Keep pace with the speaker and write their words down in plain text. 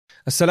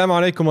Assalamu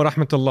alaikum wa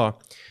rahmatullah.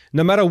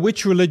 No matter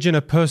which religion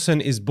a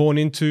person is born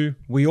into,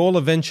 we all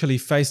eventually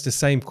face the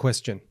same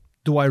question.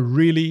 Do I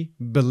really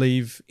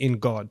believe in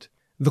God?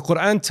 The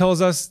Quran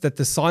tells us that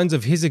the signs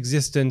of His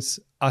existence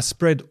are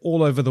spread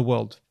all over the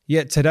world.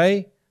 Yet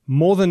today,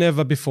 more than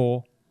ever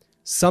before,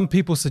 some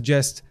people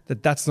suggest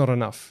that that's not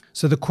enough.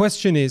 So the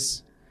question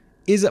is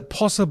it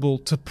possible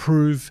to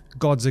prove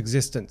God's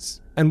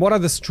existence? And what are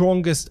the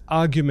strongest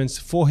arguments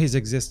for His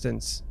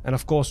existence? And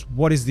of course,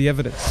 what is the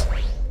evidence?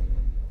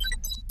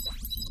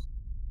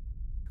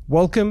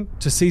 Welcome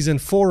to Season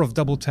 4 of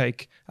Double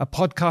Take, a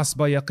podcast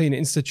by Yaqeen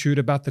Institute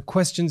about the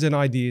questions and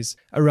ideas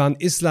around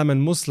Islam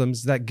and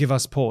Muslims that give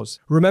us pause.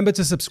 Remember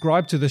to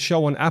subscribe to the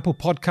show on Apple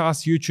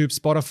Podcasts, YouTube,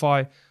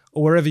 Spotify,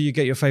 or wherever you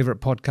get your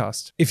favorite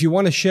podcast. If you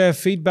want to share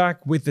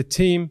feedback with the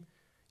team,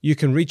 you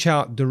can reach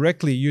out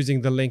directly using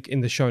the link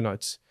in the show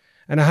notes.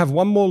 And I have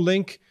one more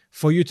link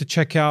for you to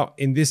check out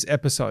in this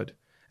episode.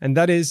 And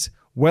that is,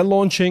 we're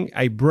launching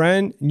a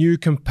brand new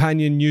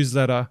companion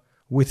newsletter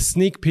with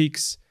sneak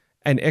peeks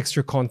and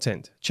extra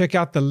content. Check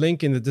out the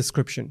link in the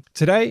description.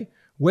 Today,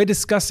 we're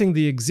discussing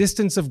the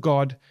existence of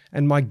God,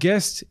 and my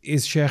guest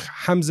is Sheikh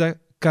Hamza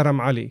Karam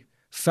Ali,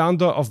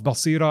 founder of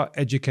Basira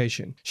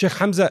Education. Sheikh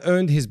Hamza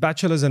earned his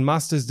bachelor's and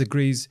master's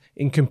degrees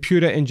in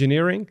computer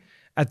engineering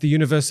at the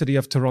University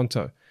of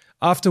Toronto,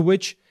 after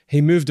which he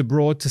moved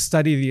abroad to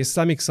study the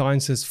Islamic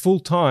sciences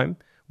full-time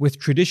with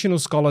traditional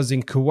scholars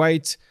in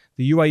Kuwait,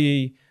 the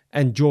UAE,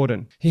 and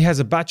Jordan. He has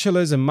a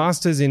bachelor's and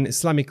master's in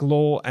Islamic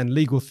law and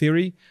legal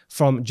theory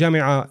from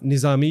Jamia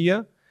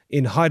Nizamiya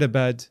in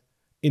Hyderabad,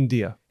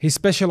 India. He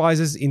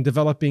specializes in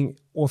developing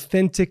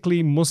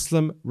authentically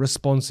Muslim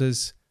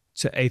responses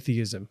to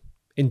atheism.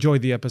 Enjoy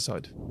the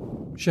episode.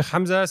 Sheikh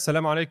Hamza,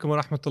 assalamu alaikum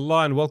wa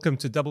rahmatullah, and welcome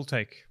to Double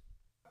Take.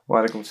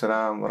 Wa alaikum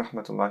salam wa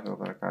rahmatullahi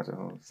wa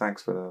barakatuh.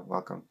 Thanks for the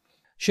welcome.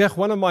 Sheikh,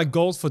 one of my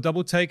goals for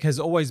Double Take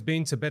has always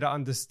been to better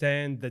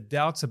understand the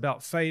doubts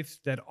about faith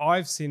that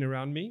I've seen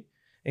around me,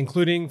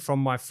 including from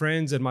my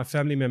friends and my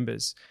family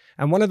members.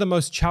 And one of the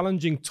most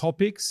challenging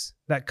topics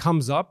that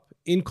comes up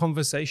in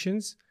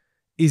conversations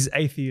is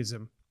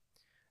atheism.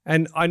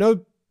 And I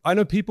know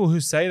people who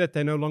say that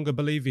they no longer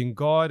believe in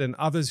God, and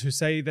others who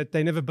say that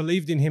they never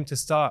believed in Him to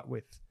start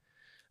with.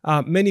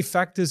 Many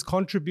factors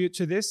contribute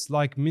to this,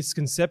 like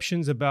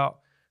misconceptions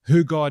about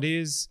who God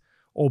is,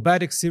 or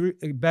bad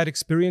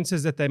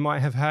experiences that they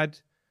might have had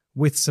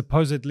with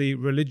supposedly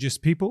religious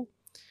people.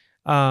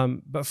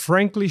 But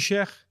frankly,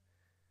 Sheikh,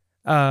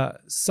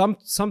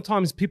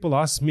 sometimes people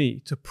ask me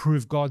to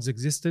prove God's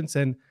existence,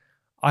 and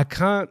I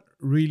can't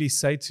really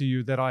say to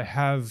you that I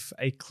have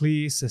a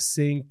clear,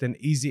 succinct, and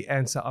easy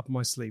answer up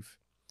my sleeve.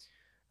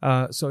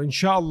 So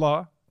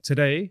inshallah,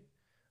 today,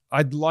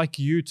 I'd like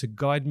you to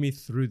guide me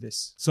through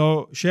this.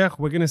 So Sheikh,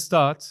 we're going to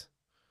start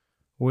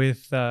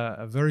with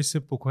a very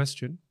simple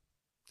question.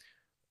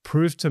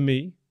 Prove to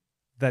me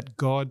that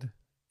God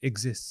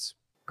exists.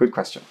 Good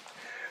question.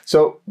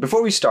 So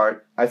before we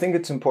start, I think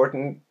it's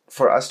important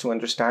for us to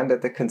understand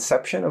that the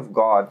conception of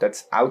God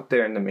that's out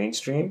there in the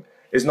mainstream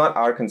is not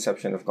our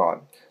conception of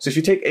God. So if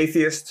you take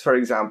atheists, for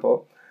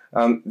example,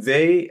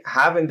 they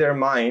have in their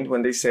mind,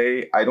 when they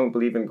say, I don't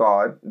believe in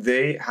God,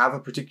 they have a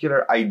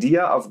particular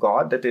idea of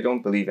God that they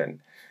don't believe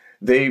in.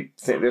 They're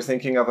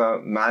thinking of a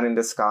man in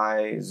the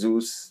sky,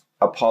 Zeus,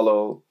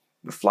 Apollo,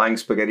 the flying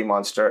spaghetti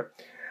monster.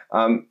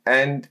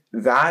 And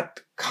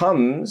that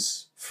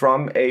comes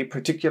from a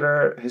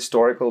particular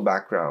historical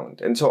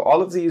background. And so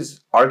all of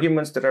these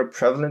arguments that are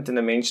prevalent in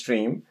the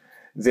mainstream,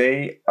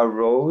 they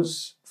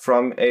arose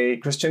from a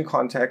Christian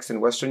context in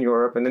Western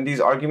Europe. And then these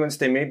arguments,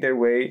 they made their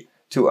way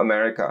to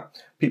America.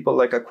 People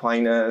like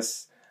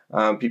Aquinas,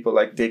 people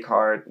like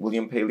Descartes,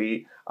 William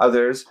Paley,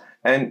 others.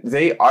 And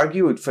they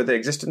argued for the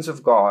existence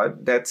of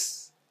God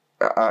that's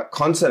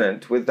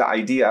consonant with the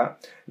idea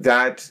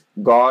that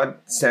God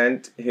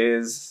sent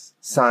His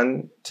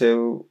Son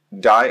to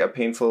die a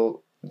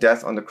painful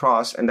death on the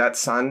cross, and that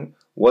Son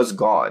was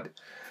God.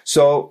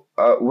 So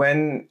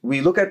when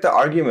we look at the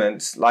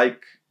arguments,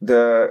 like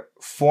the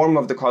form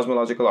of the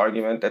cosmological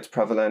argument that's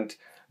prevalent,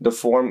 the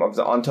form of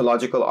the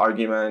ontological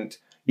argument,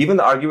 even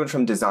the argument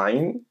from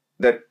design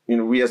that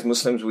we as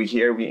Muslims, we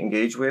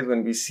engage with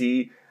when we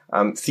see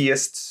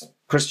theists,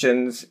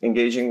 Christians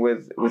engaging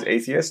with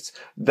atheists,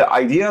 the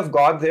idea of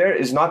God there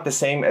is not the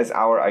same as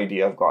our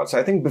idea of God. So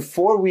I think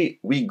before we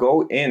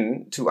go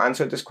in to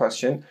answer this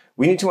question,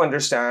 we need to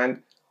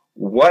understand,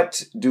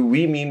 what do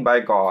we mean by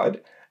God?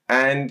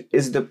 And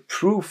is the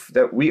proof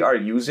that we are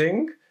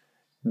using,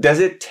 does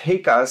it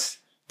take us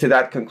to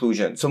that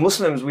conclusion? So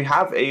Muslims, we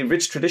have a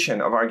rich tradition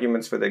of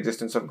arguments for the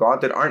existence of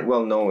God that aren't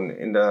well known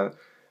in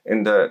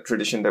the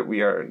tradition that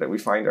we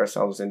find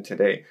ourselves in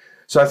today.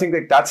 So I think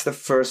that that's the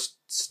first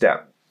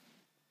step.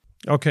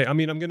 Okay, I'm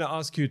going to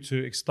ask you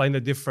to explain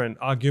the different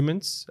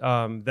arguments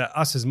that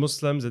us as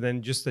Muslims and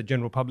then just the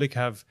general public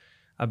have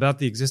about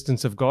the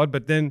existence of God.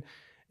 But then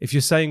if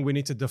you're saying we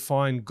need to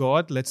define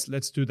God,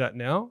 let's do that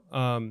now.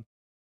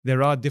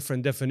 There are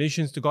different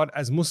definitions to God.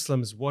 As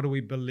Muslims, what do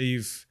we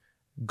believe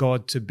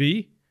God to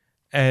be?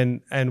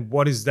 And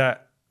what is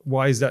that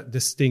Why is that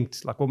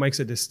distinct? Like, what makes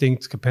it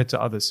distinct compared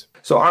to others?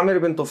 So Amir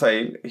ibn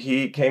Tufayl,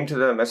 he came to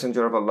the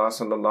Messenger of Allah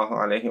sallallahu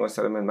alayhi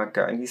wasallam in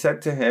Mecca, and he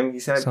said to him,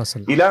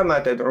 "Ila ma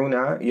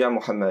tad'una ya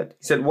Muhammad."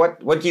 He said,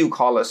 "What do you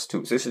call us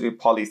to?" So this is a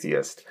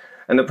polytheist.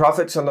 And the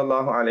Prophet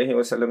sallallahu alayhi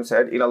wasallam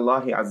said, "Ila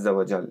Allahi azza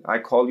wa jal." I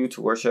call you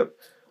to worship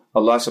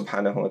Allah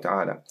subhanahu wa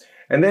ta'ala.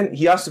 And then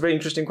he asked a very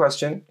interesting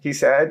question. He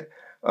said,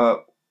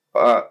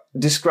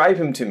 "Describe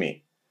him to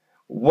me.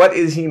 What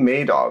is he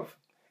made of?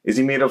 Is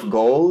he made of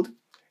gold?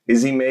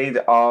 Is he made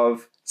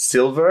of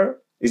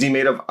silver? Is he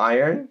made of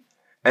iron?"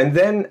 And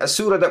then a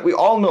surah that we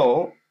all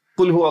know,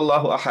 Qul Huwa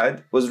Allahu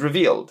Ahad, was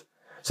revealed.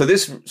 So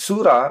this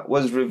surah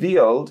was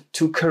revealed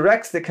to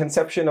correct the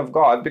conception of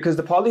God, because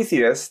the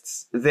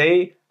polytheists,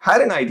 they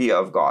had an idea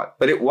of God,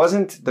 but it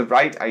wasn't the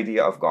right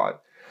idea of God.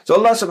 So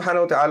Allah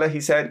subhanahu wa ta'ala,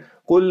 he said,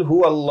 Qul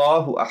Huwa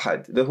Allahu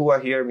Ahad. The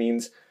huwa here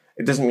means,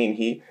 it doesn't mean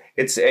he.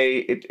 It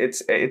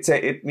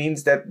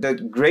means that the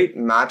great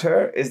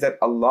matter is that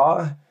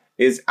Allah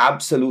is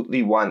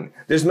absolutely one.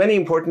 There's many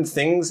important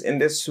things in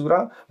this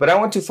surah, but I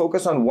want to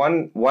focus on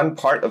one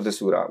part of the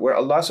surah where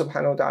Allah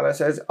subhanahu wa ta'ala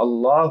says,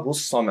 Allahu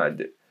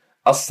Samad.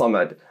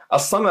 As-Samad.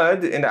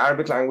 As-Samad in the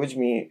Arabic language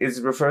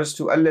refers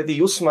to alladhi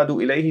yusmadu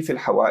ilayhi fil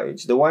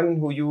hawaij, the one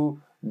who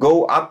you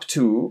go up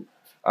to,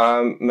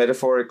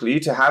 metaphorically,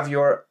 to have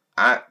your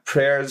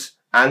prayers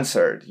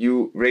answered.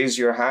 You raise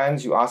your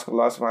hands, you ask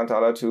Allah subhanahu wa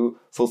ta'ala to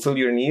fulfill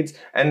your needs,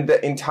 and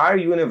the entire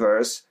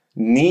universe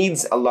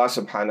needs Allah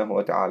subhanahu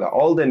wa ta'ala.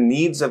 All the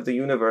needs of the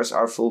universe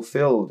are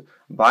fulfilled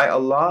by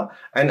Allah,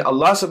 and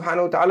Allah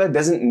subhanahu wa ta'ala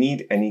doesn't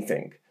need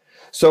anything.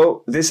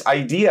 So this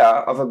idea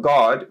of a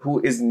God who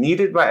is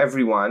needed by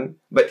everyone,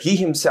 but he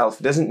himself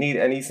doesn't need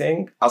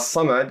anything,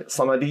 as-Samad,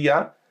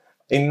 Samadiyya,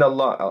 Inna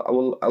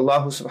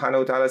Allah subhanahu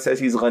wa ta'ala says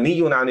he's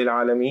ghaniyun 'anil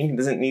alameen, he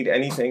doesn't need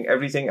anything,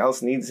 everything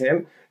else needs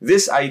him.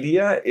 This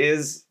idea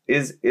is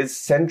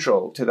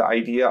central to the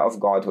idea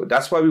of Godhood.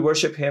 That's why we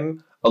worship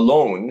him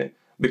alone,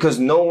 because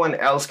no one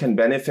else can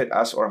benefit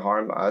us or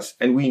harm us,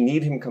 and we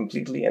need him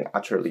completely and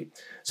utterly.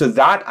 So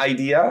that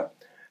idea,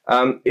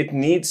 it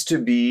needs to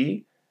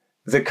be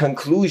the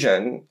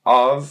conclusion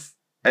of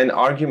an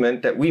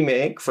argument that we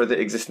make for the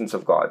existence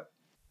of God.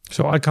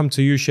 So I come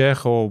to you,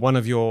 Sheikh, or one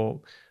of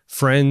your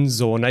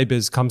friends or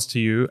neighbors comes to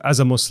you as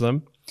a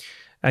Muslim,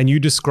 and you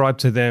describe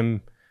to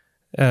them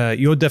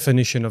your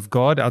definition of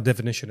God, our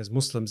definition as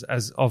Muslims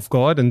as of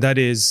God, and that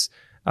is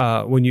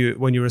when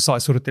you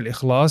recite Surah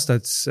Al-Ikhlas,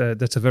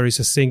 that's a very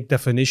succinct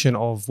definition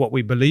of what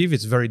we believe.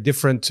 It's very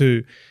different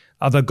to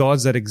other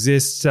gods that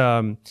exist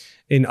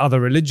in other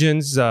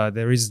religions.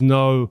 There is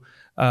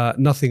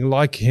nothing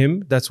like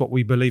him. That's what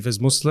we believe as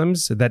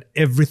Muslims, that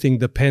everything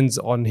depends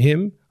on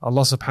him,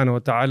 Allah subhanahu wa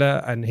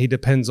ta'ala, and he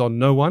depends on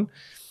no one.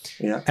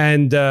 Yeah.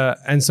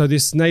 And so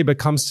this neighbor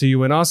comes to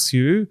you and asks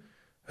you,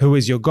 who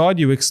is your God?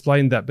 You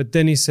explain that, but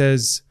then he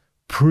says,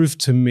 prove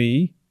to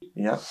me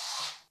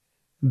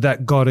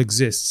that God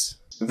exists.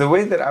 The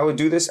way that I would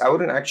do this, I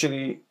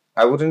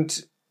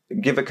wouldn't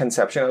give a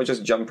conception, I would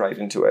just jump right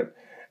into it.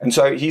 And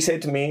so he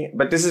said to me,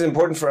 but this is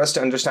important for us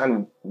to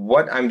understand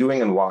what I'm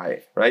doing and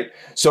why, right?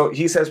 So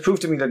he says, prove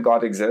to me that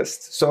God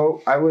exists.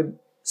 So I would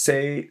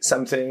say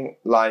something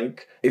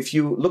like, if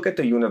you look at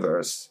the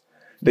universe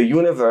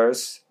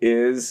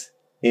is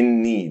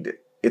in need.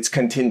 It's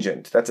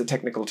contingent. That's a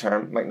technical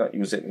term. Might not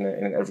use it in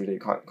an everyday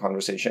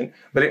conversation,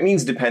 but it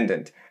means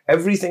dependent.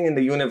 Everything in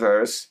the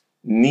universe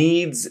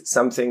needs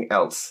something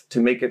else to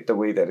make it the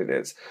way that it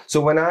is.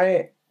 So when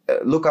I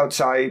look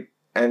outside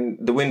and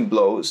the wind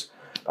blows,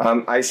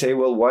 I say,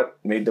 well, what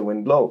made the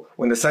wind blow?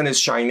 When the sun is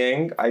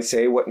shining, I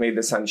say, what made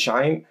the sun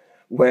shine?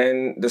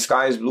 When the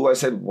sky is blue, I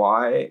said,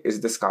 why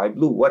is the sky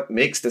blue? What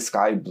makes the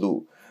sky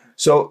blue?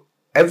 So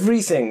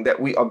everything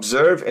that we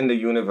observe in the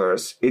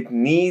universe, it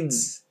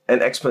needs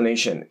an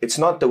explanation. It's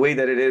not the way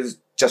that it is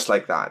just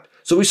like that.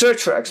 So we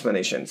search for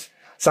explanations.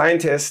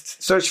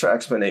 Scientists search for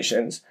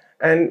explanations,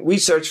 and we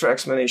search for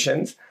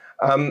explanations.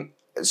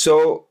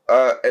 So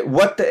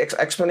what the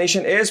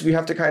explanation is, we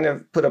have to kind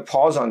of put a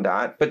pause on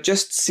that, but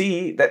just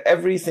see that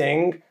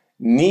everything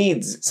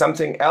needs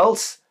something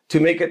else to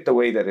make it the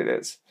way that it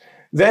is.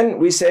 Then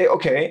we say,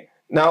 okay,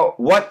 now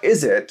what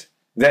is it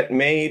that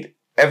made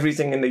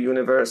everything in the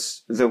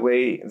universe the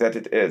way that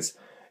it is?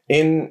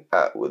 In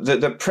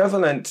the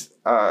prevalent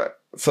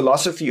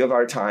philosophy of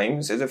our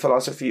times is a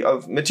philosophy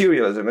of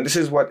materialism, and this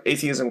is what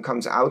atheism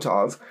comes out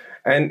of.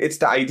 And it's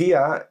the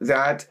idea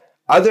that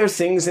other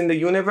things in the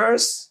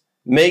universe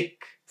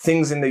make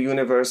things in the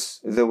universe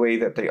the way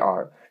that they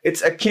are.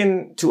 It's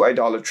akin to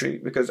idolatry,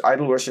 because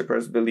idol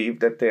worshippers believe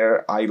that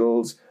their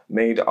idols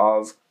made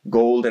of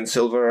gold and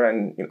silver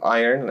and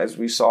iron, as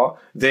we saw,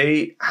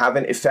 they have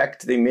an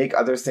effect. They make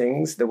other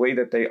things the way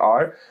that they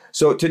are.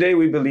 So today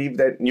we believe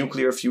that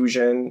nuclear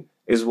fusion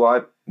is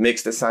what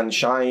makes the sun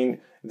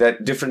shine,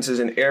 that differences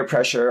in air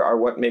pressure are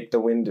what make the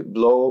wind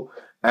blow,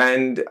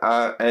 and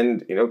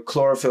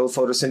chlorophyll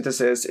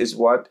photosynthesis is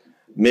what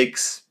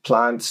makes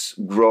plants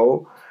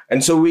grow.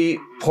 And so we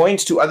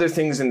point to other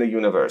things in the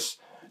universe.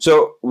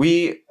 So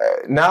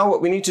now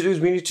what we need to do is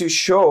we need to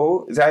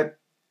show that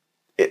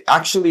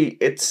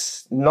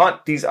it's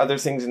not these other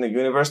things in the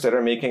universe that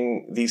are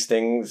making these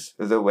things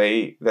the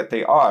way that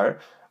they are,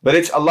 but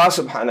it's Allah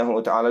subhanahu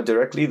wa ta'ala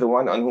directly, the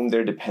one on whom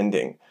they're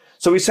depending.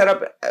 So we set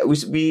up,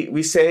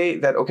 we say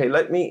that, okay,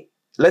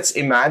 let's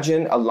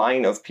imagine a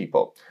line of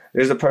people.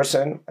 There's a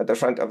person at the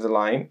front of the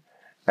line,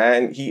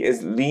 and he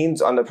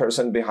leans on the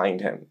person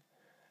behind him.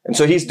 And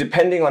so he's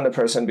depending on the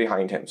person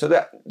behind him. So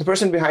that the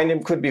person behind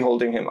him could be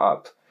holding him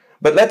up.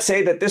 But let's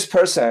say that this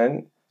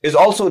person is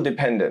also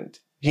dependent.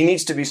 He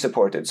needs to be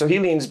supported. So he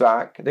leans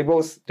back. They're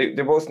both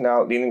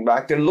now leaning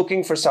back. They're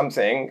looking for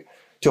something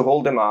to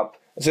hold them up.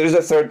 So there's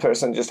a third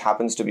person, just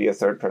happens to be a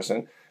third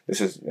person. This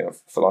is,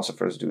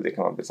 philosophers do, they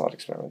come up with thought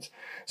experiments.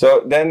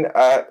 So then,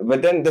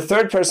 but then the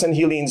third person,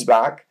 he leans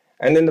back,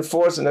 and then the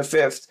fourth and the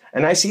fifth.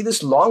 And I see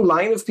this long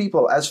line of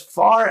people as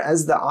far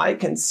as the eye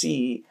can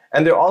see,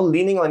 and they're all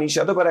leaning on each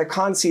other, but I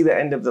can't see the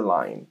end of the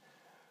line.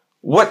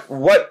 What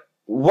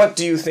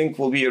do you think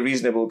will be a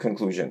reasonable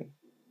conclusion?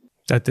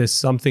 That there's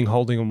something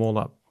holding them all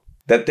up.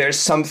 That there's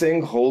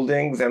something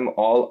holding them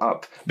all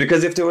up.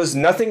 Because if there was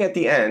nothing at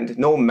the end,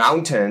 no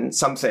mountain,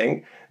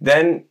 something,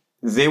 then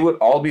they would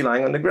all be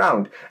lying on the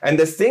ground. And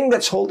the thing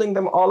that's holding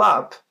them all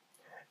up,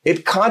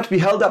 it can't be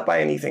held up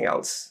by anything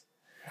else.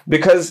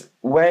 Because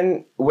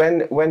when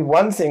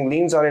one thing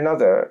leans on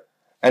another,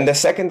 and the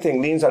second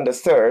thing leans on the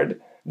third,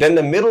 then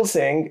the middle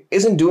thing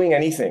isn't doing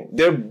anything.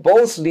 They're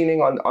both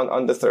leaning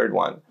on the third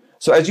one.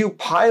 So as you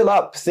pile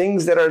up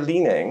things that are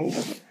leaning,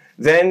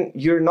 then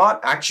you're not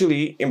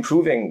actually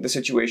improving the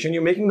situation.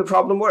 You're making the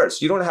problem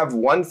worse. You don't have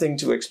one thing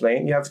to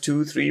explain. You have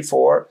 2, 3,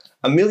 4,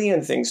 a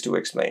million things to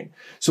explain.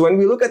 So when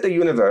we look at the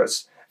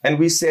universe and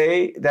we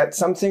say that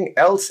something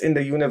else in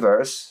the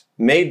universe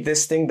made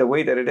this thing the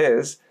way that it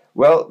is,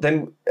 well,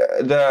 then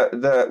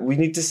we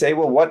need to say,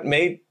 well, what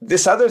made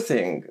this other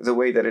thing the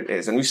way that it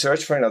is? And we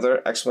search for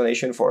another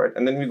explanation for it.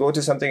 And then we go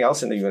to something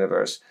else in the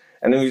universe.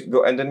 And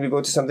then we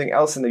go to something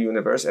else in the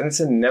universe. And it's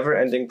a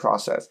never-ending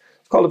process.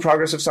 It's called the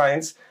progress of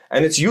science.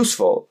 And it's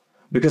useful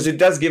because it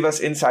does give us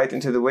insight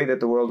into the way that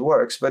the world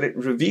works. But it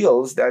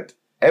reveals that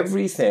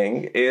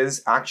everything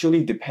is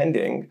actually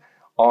depending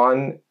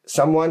on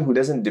someone who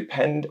doesn't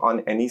depend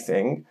on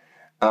anything.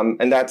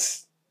 And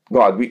that's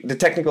God. The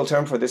technical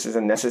term for this is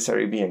a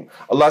necessary being.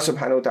 Allah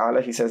subhanahu wa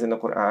ta'ala, he says in the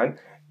Quran,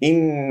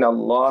 Inna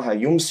Allah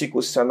yumsiku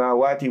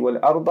samawati wal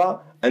arda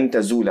an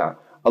tazula.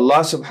 Allah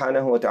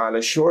subhanahu wa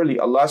ta'ala, surely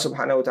Allah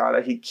subhanahu wa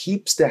ta'ala, he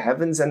keeps the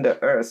heavens and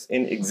the earth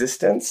in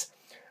existence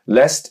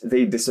lest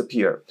they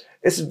disappear.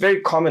 It's a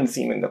very common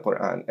theme in the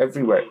Quran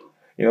everywhere.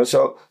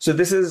 So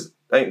this is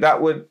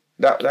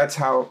that's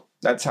how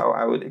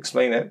I would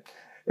explain it.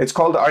 It's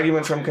called the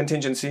argument from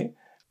contingency.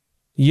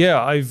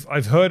 Yeah,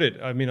 I've heard it.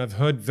 I mean, I've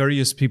heard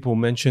various people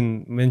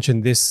mention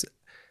this,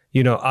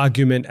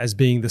 argument as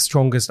being the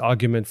strongest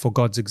argument for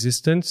God's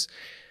existence.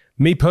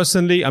 Me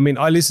personally, I mean,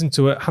 I listen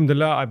to it.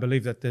 Alhamdulillah, I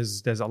believe that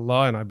there's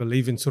Allah, and I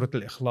believe in Surah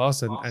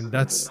Al-Ikhlas, and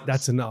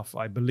that's enough.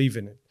 I believe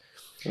in it.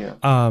 Yeah.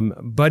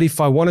 But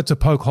if I wanted to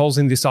poke holes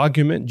in this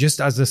argument,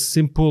 just as a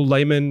simple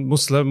layman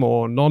Muslim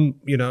or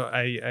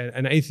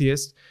an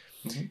atheist,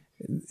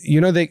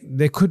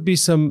 there could be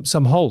some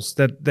holes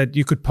that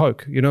you could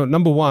poke.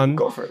 Number one,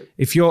 go for it.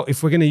 If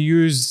we're going to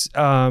use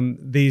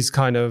these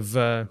kind of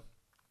the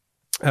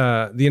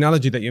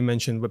analogy that you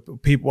mentioned, where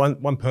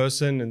one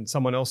person and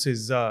someone else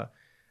is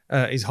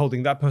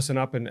holding that person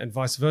up and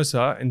vice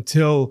versa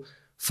until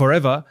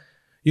forever,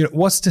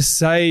 what's to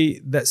say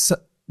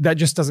that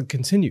just doesn't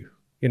continue?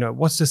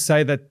 What's to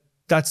say that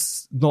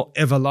that's not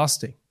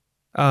everlasting?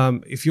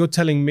 If you're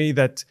telling me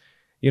that,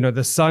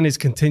 the sun is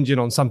contingent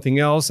on something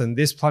else and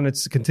this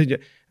planet's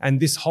contingent and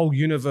this whole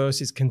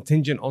universe is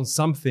contingent on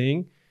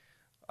something,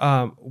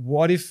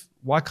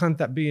 why can't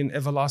that be an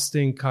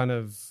everlasting kind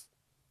of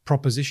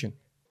proposition?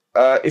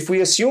 If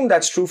we assume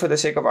that's true for the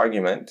sake of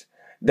argument,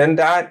 then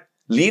that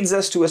leads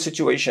us to a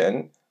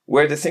situation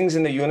where the things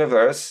in the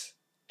universe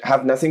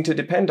have nothing to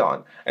depend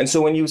on. And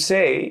so when you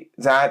say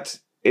that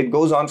it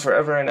goes on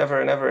forever and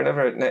ever and ever and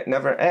ever, it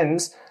never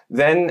ends,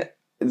 then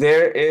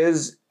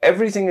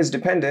everything is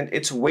dependent.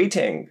 It's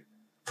waiting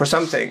for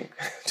something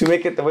to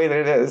make it the way that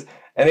it is,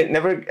 and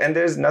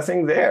there's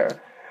nothing there.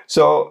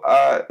 So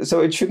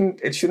it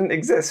shouldn't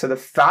exist. So the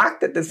fact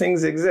that the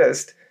things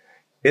exist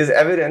is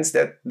evidence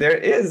that there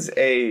is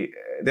a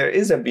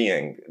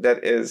being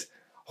that is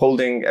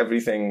holding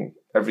everything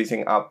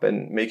up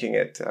and making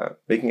it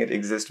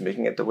exist,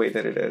 making it the way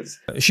that it is.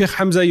 Sheikh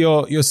Hamza,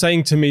 you're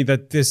saying to me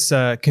that this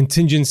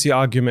contingency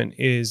argument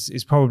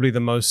is probably the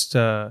most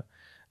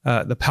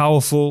the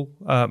powerful,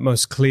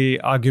 most clear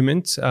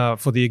argument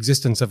for the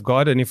existence of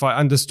God. And if I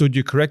understood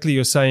you correctly,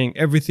 you're saying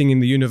everything in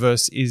the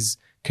universe is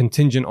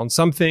contingent on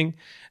something,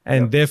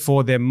 and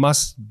therefore there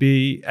must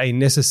be a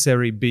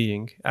necessary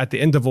being. At the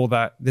end of all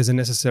that, there's a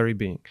necessary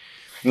being.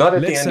 Not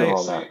at the end of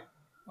all that.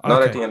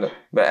 Not at the end of,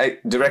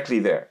 but directly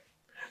there.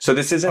 So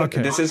this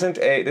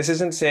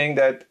isn't saying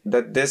that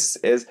this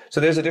is. So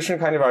there's a different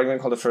kind of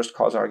argument called the first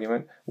cause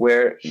argument,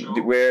 where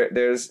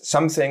there's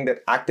something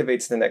that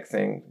activates the next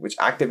thing, which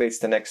activates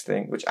the next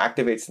thing, which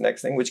activates the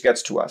next thing, which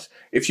gets to us.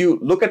 If you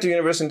look at the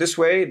universe in this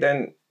way,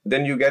 then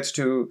you get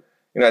to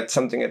at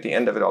something at the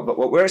end of it all. But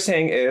what we're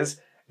saying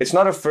is, it's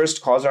not a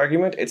first cause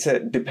argument, it's a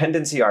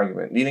dependency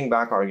argument, leaning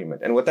back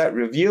argument. And what that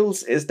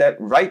reveals is that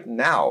right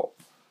now,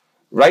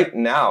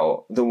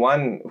 the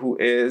one who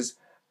is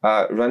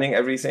running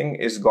everything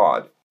is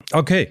God.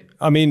 Okay,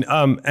 I mean,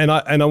 and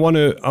I want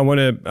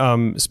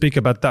to speak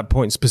about that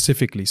point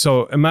specifically.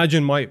 So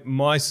imagine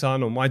my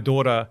son or my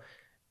daughter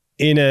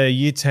in a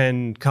year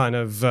 10 kind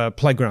of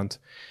playground,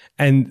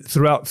 and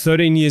throughout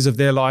 13 years of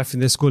their life,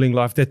 in their schooling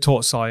life, they're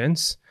taught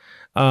science.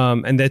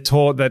 And they're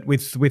taught that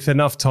with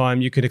enough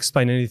time, you could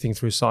explain anything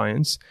through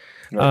science.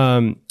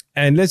 Right.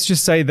 And let's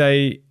just say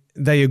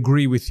they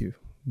agree with you.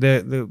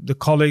 The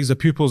colleagues, the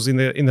pupils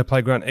in the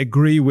playground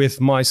agree with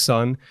my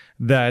son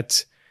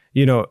that,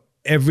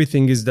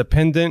 everything is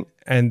dependent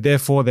and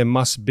therefore there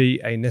must be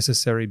a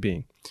necessary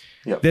being.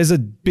 Yep. There's a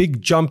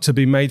big jump to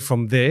be made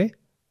from there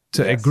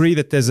to agree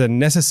that there's a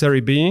necessary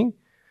being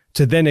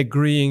to then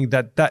agreeing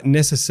that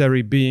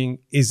necessary being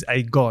is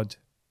a God.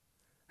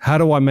 How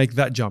do I make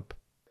that jump?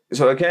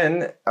 So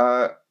again,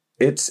 so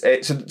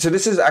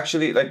this is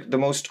actually like the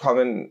most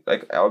common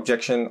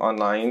objection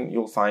online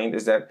you'll find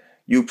is that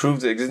you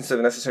prove the existence of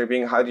a necessary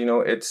being. How do you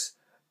know it's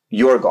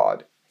your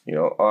God,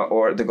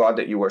 or the God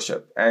that you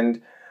worship?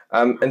 And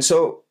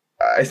so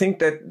I think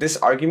that this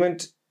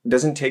argument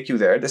doesn't take you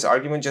there. This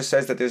argument just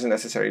says that there's a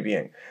necessary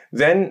being.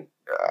 Then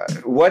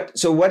what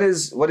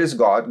is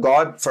God?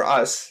 God for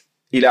us,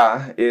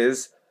 ilah,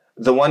 is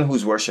the one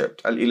who's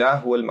worshipped.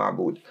 Al-ilah huwa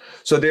al-ma'bud.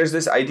 So there's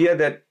this idea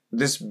that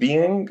this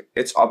being,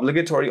 it's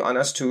obligatory on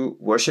us to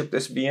worship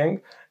this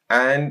being.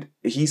 And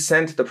he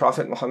sent the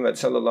Prophet Muhammad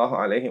sallallahu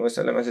alaihi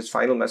wasallam as his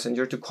final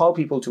messenger to call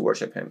people to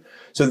worship him.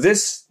 So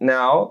this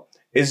now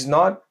is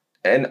not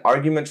an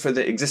argument for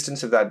the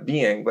existence of that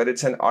being, but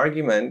it's an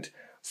argument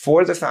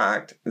for the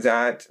fact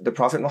that the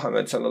Prophet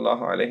Muhammad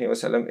sallallahu alaihi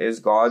wasallam is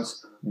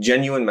God's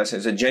genuine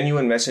messenger, a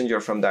genuine messenger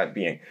from that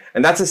being.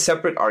 And that's a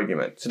separate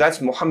argument. So that's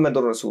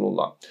Muhammadur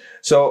Rasulullah.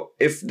 So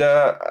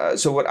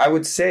so what I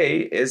would say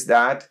is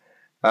that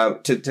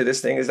to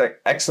this thing is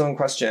excellent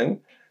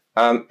question.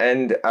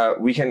 And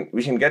we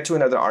can get to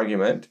another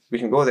argument. We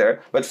can go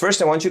there. But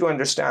first, I want you to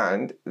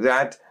understand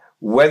that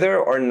whether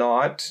or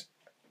not,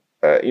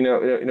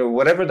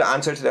 whatever the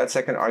answer to that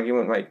second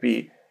argument might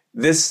be,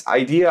 this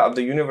idea of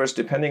the universe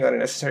depending on a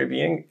necessary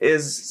being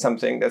is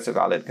something that's a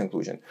valid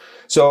conclusion.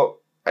 So,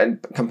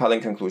 and compelling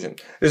conclusion.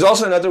 There's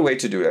also another way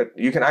to do it.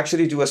 You can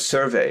actually do a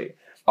survey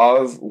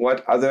of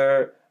what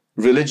other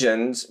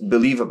religions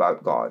believe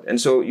about God. And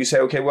so you say,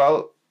 okay,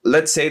 well,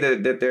 let's say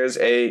that there's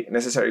a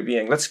necessary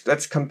being.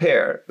 Let's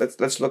compare.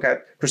 Let's look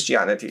at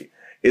Christianity.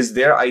 Is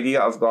their idea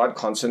of God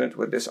consonant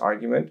with this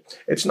argument?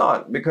 It's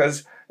not,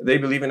 because they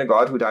believe in a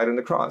God who died on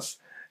the cross.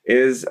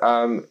 Is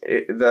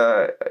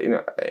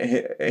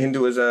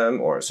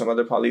Hinduism or some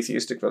other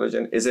polytheistic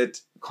religion, is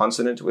it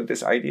consonant with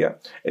this idea?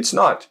 It's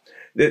not.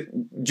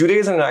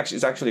 Judaism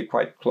is actually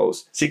quite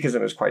close.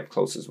 Sikhism is quite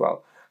close as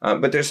well.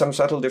 But there's some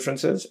subtle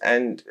differences.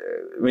 And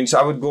so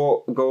I would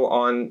go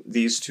on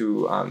these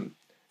two.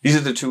 These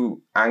are the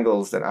two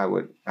angles that I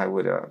would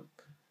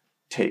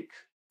take.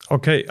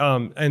 Okay,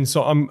 and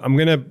so I'm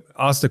going to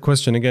ask the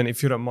question again,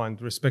 if you don't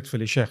mind,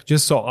 respectfully, Sheikh,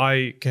 just so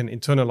I can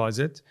internalize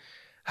it.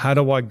 How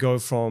do I go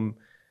from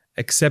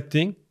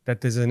accepting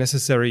that there's a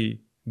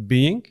necessary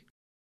being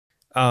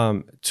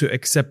to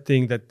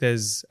accepting that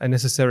there's a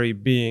necessary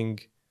being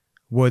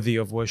worthy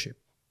of worship?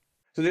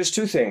 So there's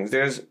two things.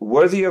 There's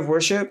worthy of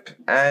worship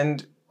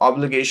and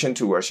obligation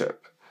to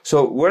worship.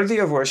 So worthy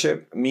of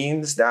worship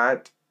means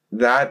that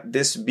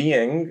this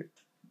being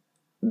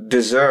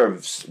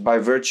deserves, by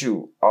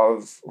virtue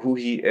of who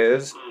he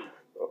is,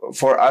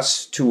 for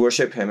us to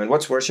worship him. And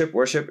what's worship?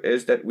 Worship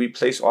is that we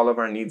place all of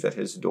our needs at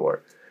his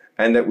door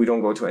and that we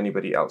don't go to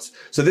anybody else.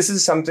 So this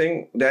is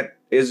something that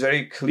is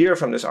very clear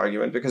from this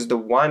argument, because the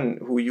one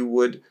who you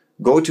would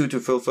go to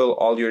fulfill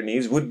all your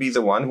needs would be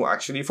the one who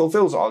actually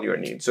fulfills all your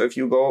needs. So if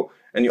you go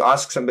and you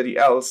ask somebody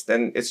else,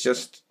 then it's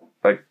just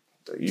like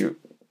you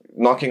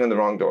knocking on the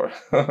wrong door.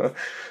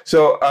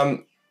 So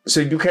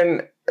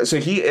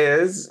he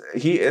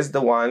is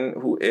the one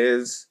who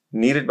is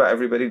needed by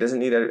everybody, doesn't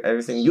need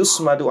everything.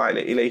 Yusmadu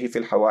ilayhi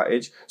fil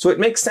hawaij. So it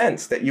makes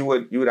sense that you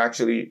would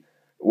actually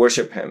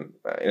worship him.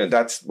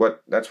 That's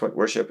what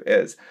worship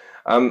is.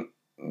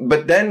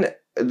 But then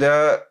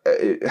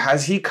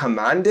has he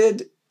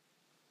commanded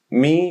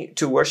me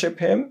to worship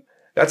him?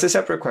 That's a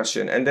separate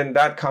question. And then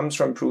that comes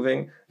from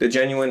proving the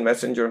genuine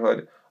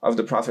messengerhood of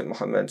the Prophet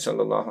Muhammad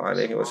sallallahu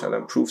alaihi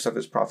wasallam, proofs of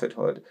his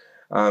prophethood.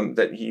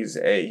 That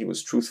he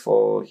was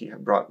truthful, he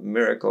brought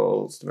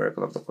miracles, the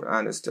miracle of the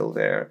Quran is still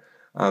there,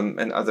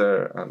 and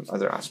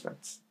other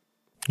aspects.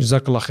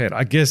 Jazakallah khair.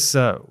 I guess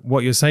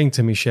what you're saying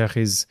to me, Sheikh,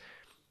 is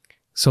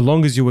so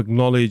long as you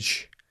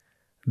acknowledge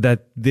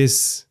that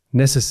this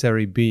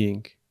necessary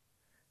being,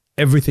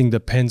 everything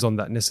depends on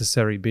that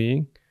necessary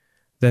being,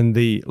 then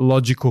the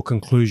logical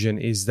conclusion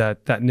is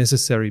that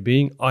necessary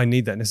being, I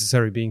need that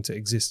necessary being to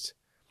exist.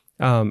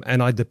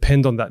 And I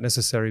depend on that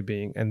necessary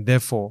being. And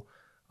therefore,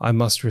 I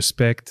must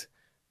respect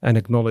and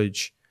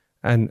acknowledge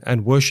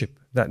and worship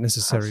that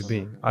necessary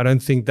being. I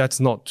don't think that's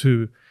not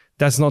too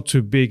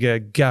big a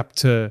gap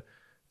to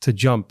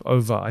jump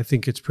over. I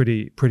think it's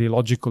pretty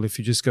logical if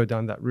you just go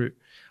down that route.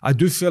 I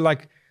do feel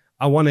like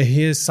I want to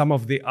hear some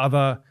of the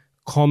other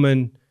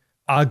common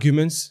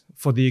arguments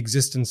for the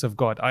existence of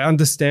God. I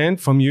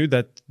understand from you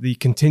that the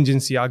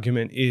contingency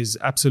argument is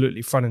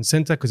absolutely front and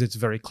center because it's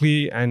very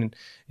clear, and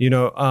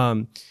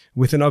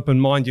with an open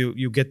mind,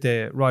 you get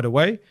there right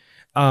away.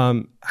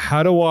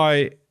 How do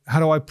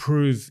I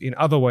prove in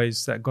other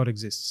ways that God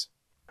exists?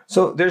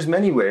 So there's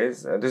many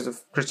ways. There's a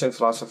Christian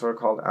philosopher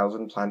called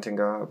Alvin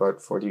Plantinga.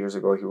 About 40 years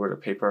ago, he wrote a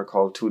paper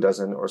called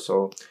 24 or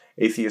so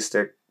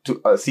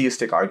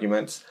theistic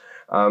arguments.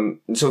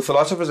 So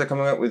philosophers are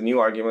coming up with new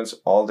arguments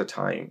all the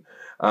time.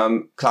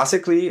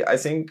 Classically, I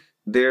think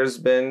there's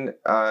been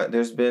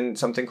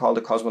something called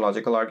a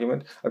cosmological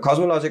argument. A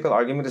cosmological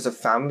argument is a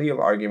family of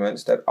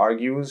arguments that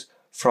argues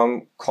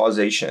from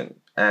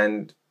causation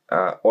and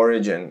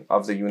origin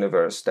of the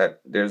universe, that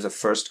there's a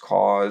first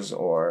cause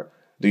or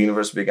the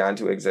universe began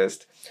to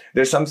exist.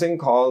 There's something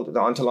called the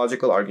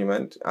ontological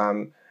argument.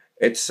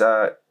 It's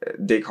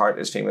Descartes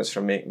is famous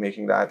for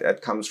making that.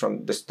 It comes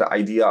from the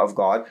idea of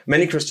God.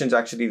 Many Christians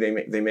actually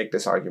they make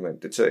this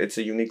argument. It's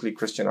a uniquely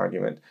Christian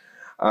argument.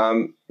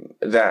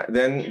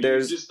 Then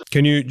there's.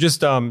 Can you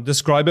just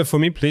describe it for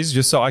me, please,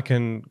 just so I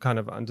can kind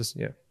of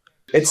understand?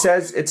 Yeah. It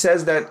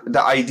says that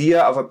the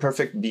idea of a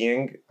perfect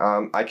being,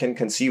 I can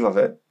conceive of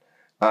it.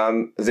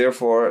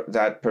 Therefore,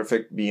 that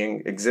perfect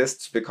being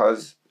exists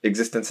because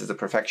existence is a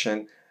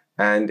perfection,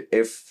 and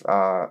if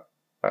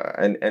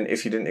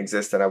he didn't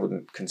exist, then I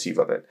wouldn't conceive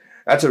of it.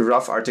 That's a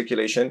rough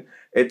articulation.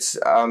 It's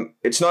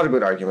not a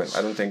good argument.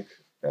 I don't think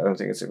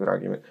it's a good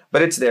argument,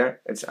 but it's there.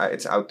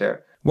 It's out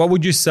there. What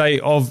would you say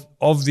of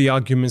the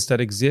arguments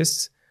that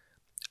exist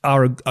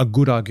are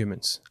good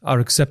arguments, are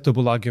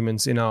acceptable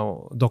arguments in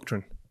our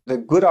doctrine? The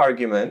good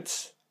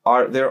arguments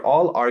they're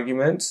all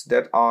arguments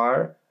that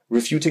are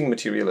refuting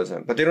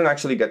materialism, but they don't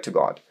actually get to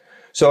God.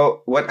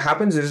 So what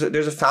happens is that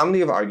there's a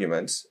family of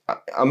arguments.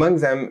 Among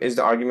them is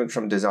the argument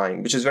from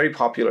design, which is very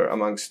popular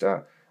amongst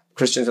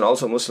Christians and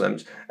also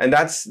Muslims. And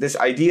that's this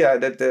idea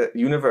that the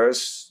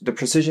universe, the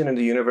precision in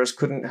the universe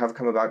couldn't have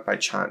come about by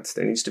chance.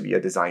 There needs to be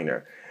a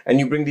designer. And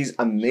you bring these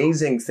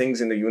amazing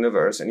things in the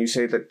universe and you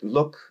say that,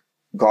 look,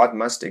 God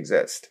must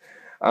exist.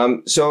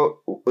 So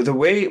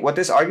what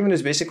this argument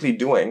is basically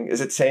doing is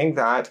it's saying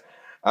that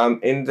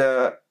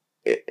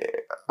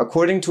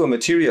according to a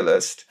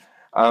materialist,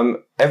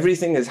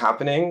 everything is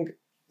happening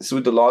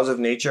through the laws of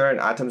nature and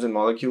atoms and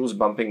molecules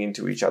bumping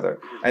into each other.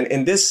 And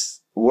in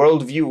this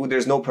worldview,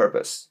 there's no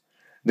purpose.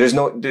 There's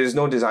no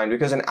design,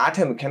 because an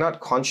atom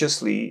cannot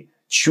consciously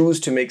choose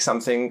to make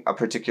something a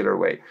particular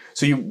way.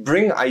 So you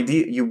bring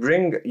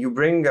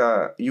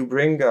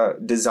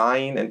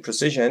design and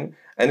precision,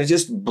 and it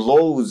just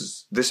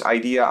blows this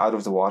idea out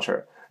of the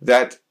water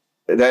that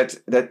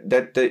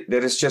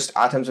is just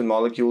atoms and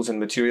molecules and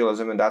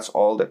materialism, and that's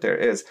all that there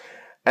is.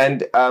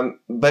 And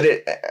but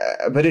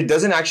it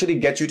doesn't actually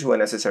get you to a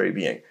necessary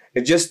being.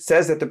 It just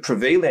says that the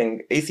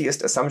prevailing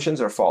atheist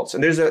assumptions are false.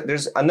 And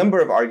there's a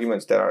number of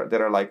arguments that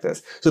are like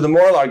this. So the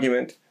moral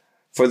argument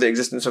for the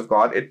existence of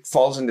God, it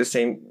falls in the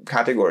same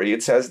category.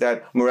 It says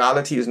that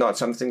morality is not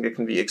something that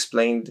can be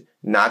explained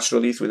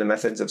naturally through the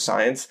methods of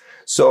science.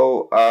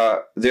 So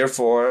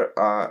therefore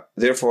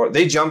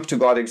they jump to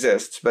God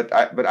exists. But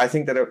I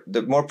think that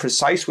the more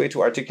precise way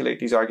to articulate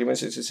these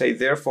arguments is to say,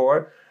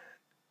 therefore,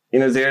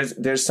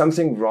 there's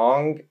something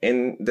wrong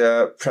in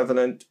the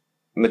prevalent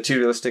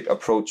materialistic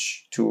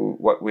approach to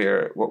what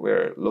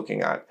we're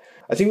looking at.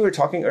 I think we were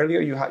talking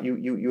earlier.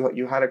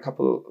 You had a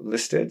couple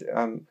listed.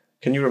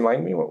 Can you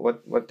remind me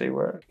what they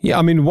were? Yeah,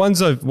 I mean,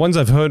 ones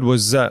I've heard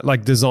was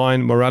like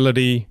design,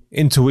 morality,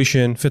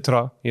 intuition,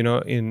 fitra.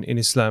 In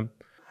Islam.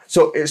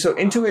 So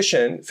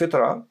intuition,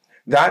 fitra.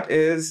 That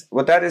is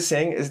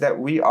saying is that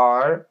we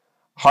are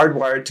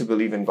hardwired to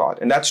believe in God.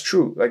 And that's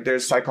true. Like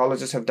there's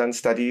psychologists have done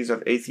studies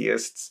of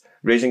atheists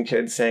raising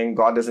kids saying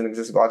God doesn't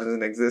exist, God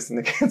doesn't exist. And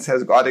the kid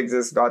says God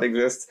exists, God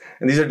exists.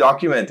 And these are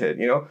documented,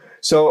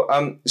 So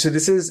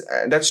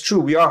that's true.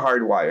 We are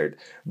hardwired.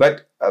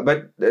 But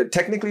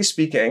technically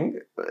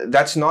speaking,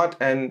 it's not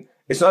an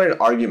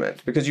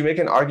argument, because you make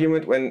an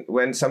argument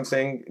when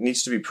something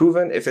needs to be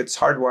proven. If it's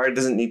hardwired, it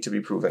doesn't need to be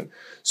proven.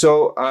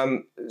 So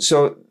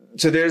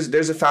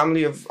there's a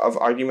family of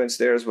arguments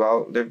there as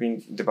well. They've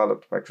been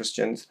developed by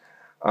Christians.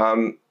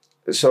 But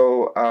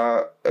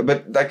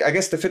like, I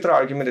guess the fitra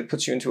argument, it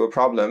puts you into a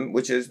problem,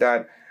 which is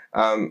that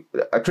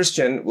a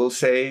Christian will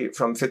say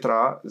from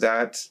fitra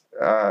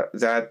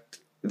that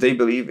they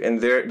believe in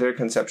their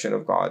conception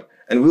of God,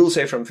 and we'll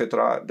say from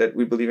fitra that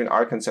we believe in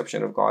our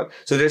conception of God.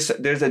 So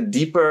there's a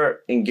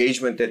deeper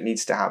engagement that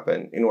needs to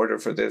happen in order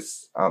for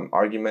this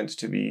argument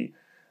to be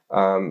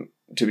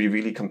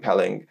really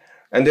compelling.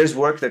 And there's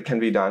work that can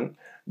be done,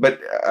 but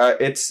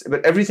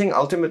everything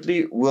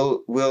ultimately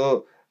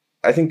will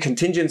I think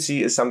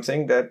contingency is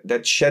something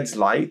that sheds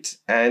light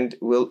and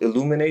will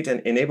illuminate and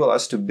enable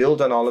us to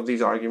build on all of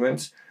these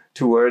arguments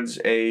towards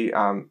a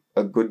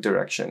good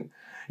direction.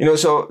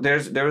 So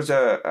there's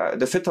the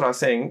fitra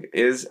thing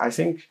is, I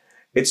think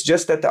it's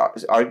just that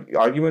the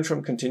argument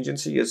from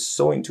contingency is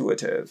so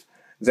intuitive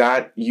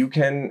that you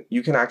can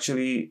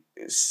actually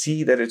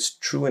see that it's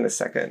true in a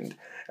second.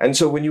 And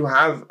so when you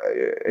have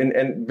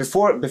and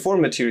before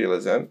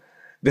materialism,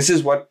 this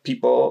is what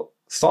people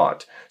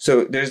thought.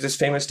 So there's this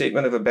famous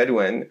statement of a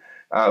Bedouin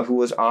who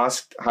was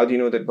asked, how do you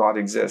know that God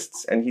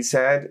exists? And he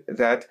said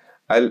that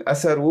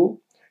al-atharu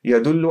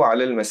yadullu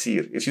ala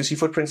al-masir. If you see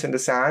footprints in the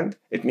sand,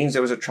 it means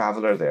there was a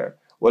traveler there.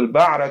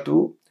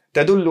 Wal-ba'ratu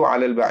tadullu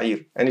ala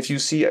al-ba'ir. And if you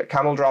see a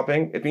camel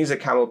dropping, it means a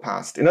camel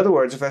passed. In other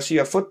words, if I see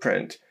a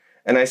footprint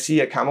and I see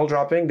a camel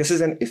dropping, this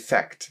is an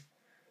effect.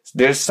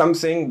 There's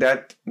something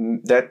that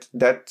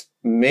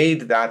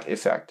made that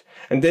effect.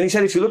 And then he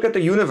said, if you look at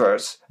the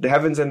universe, the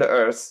heavens and the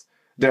earth,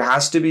 there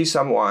has to be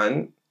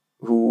someone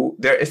who,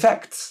 they're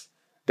effects.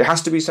 There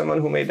has to be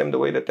someone who made them the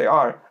way that they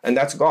are, and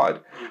that's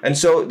God. And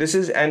so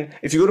and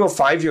if you go to a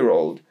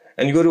 5-year-old,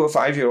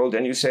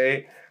 and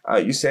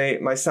you say,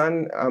 my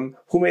son,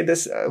 who made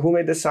this? Who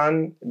made the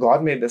sun?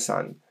 God made the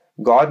sun.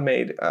 God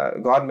made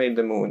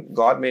the moon.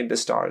 God made the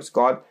stars.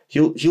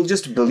 He'll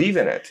just believe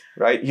in it,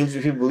 right?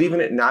 He'll believe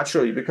in it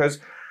naturally because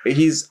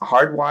he's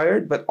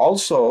hardwired, but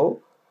also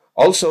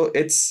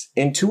it's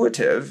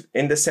intuitive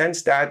in the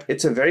sense that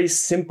it's a very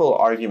simple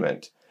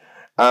argument.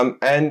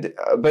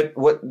 But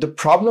what the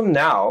problem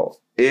now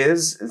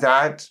is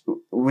that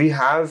we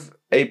have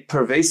a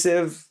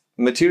pervasive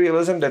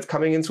materialism that's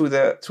coming in through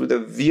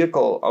the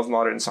vehicle of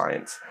modern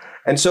science.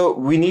 And so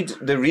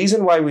the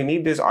reason why we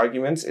need these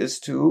arguments is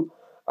to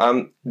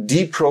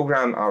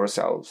deprogram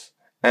ourselves.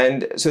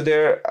 And so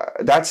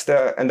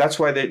that's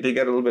why they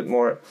get a little bit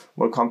more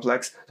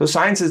complex. So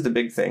science is the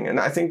big thing. And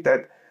I think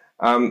that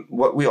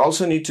what we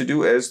also need to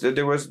do is that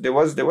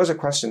there was a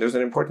question. There's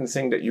an important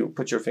thing that you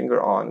put your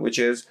finger on, which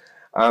is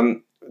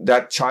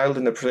that child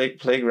in the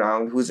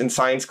playground who's in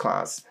science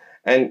class,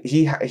 and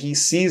he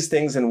sees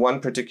things in one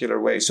particular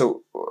way.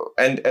 So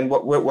and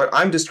what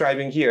I'm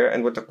describing here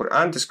and what the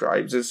Quran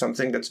describes is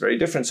something that's very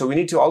different. So we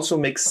need to also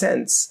make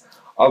sense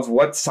of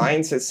what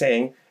science is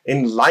saying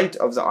in light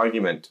of the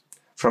argument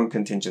from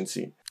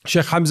contingency.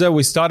 Sheikh Hamza,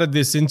 we started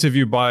this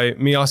interview by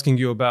me asking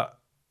you about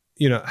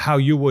how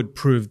you would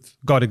prove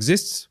God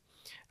exists.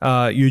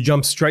 You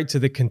jump straight to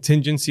the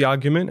contingency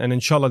argument, and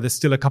inshallah, there's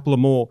still a couple of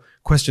more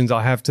questions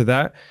I have to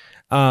that.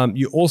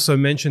 You also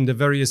mentioned the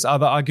various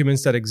other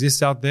arguments that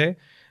exist out there.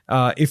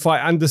 If I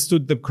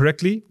understood them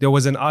correctly, there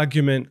was an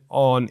argument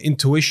on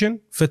intuition,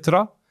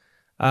 fitra.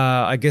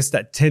 I guess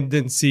that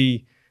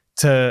tendency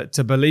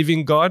to believe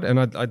in God, and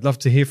I'd love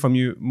to hear from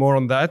you more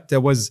on that.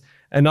 There was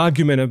an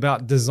argument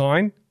about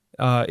design,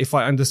 if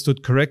I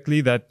understood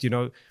correctly, that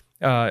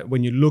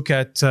when you look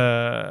at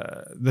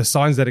the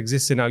signs that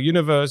exist in our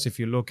universe, if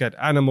you look at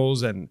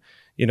animals and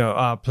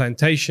our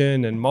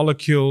plantation and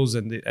molecules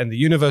and the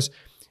universe,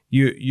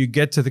 you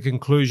get to the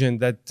conclusion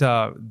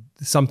that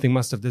something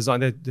must have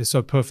designed. They're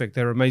so perfect.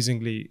 They're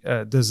amazingly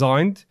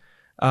designed,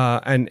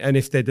 and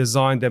if they're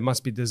designed, they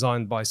must be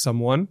designed by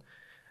someone.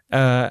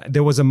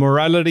 There was a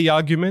morality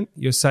argument.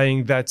 You're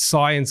saying that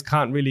science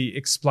can't really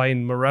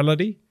explain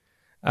morality.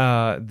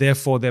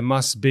 Therefore, there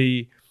must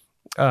be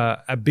a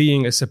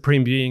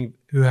supreme being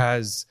who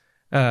has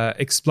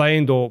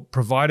explained or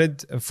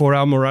provided for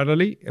our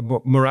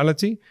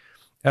morality.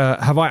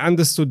 Have I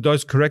understood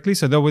those correctly?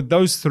 So there were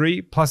those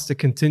three plus the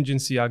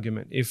contingency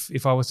argument,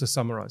 if I was to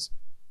summarize.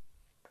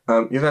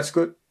 Yeah, that's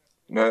good.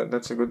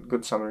 That's a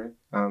good summary.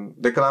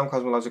 The Kalam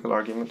cosmological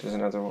argument is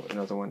another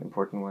one,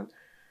 important one.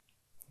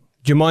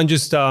 Do you mind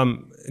just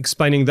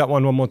explaining that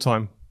one more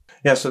time?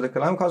 Yeah, so the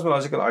Kalam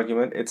cosmological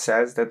argument, it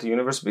says that the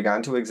universe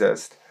began to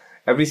exist.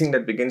 Everything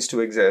that begins to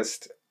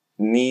exist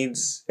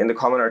needs, in the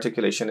common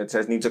articulation, it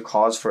says needs a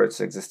cause for its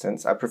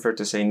existence. I prefer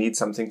to say needs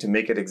something to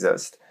make it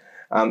exist.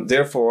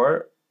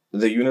 Therefore,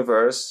 the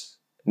universe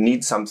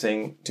needs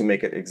something to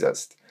make it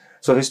exist.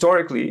 So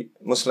historically,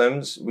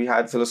 Muslims, we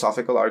had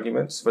philosophical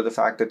arguments for the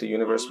fact that the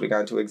universe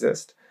began to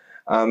exist.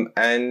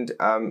 And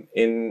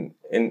in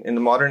the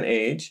modern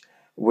age,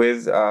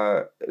 with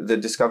the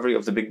discovery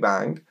of the Big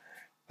Bang,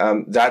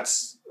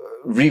 that's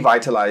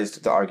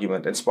revitalized the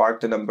argument and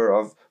sparked a number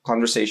of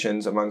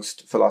conversations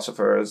amongst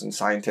philosophers and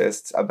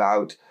scientists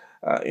about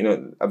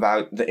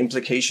the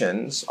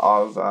implications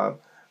of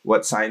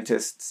what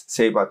scientists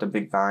say about the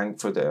Big Bang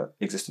for the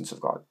existence of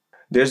God.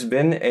 There's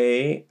been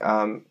a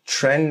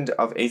trend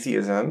of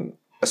atheism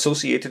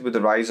associated with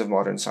the rise of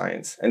modern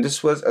science. And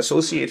this was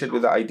associated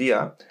with the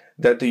idea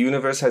that the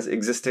universe has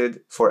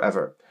existed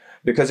forever.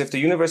 Because if the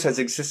universe has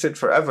existed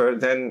forever,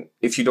 then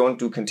if you don't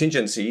do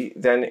contingency,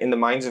 then in the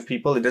minds of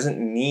people, it doesn't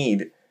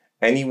need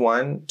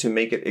anyone to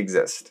make it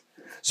exist.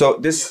 So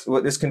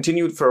this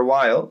continued for a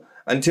while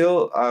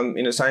until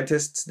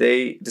scientists,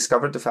 they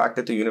discovered the fact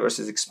that the universe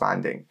is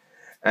expanding.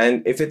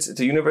 And if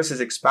the universe is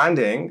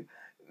expanding,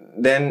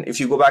 then if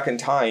you go back in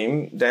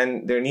time,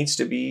 then there needs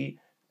to be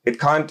it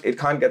can't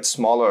get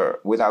smaller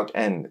without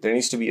end. There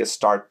needs to be a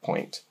start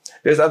point.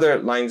 There's other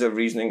lines of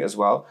reasoning as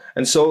well.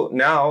 And so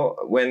now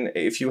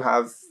if you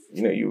have,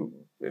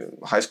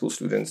 high school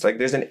students, like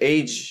there's an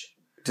age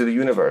to the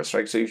universe,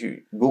 right? So if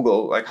you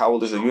Google, like, how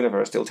old is the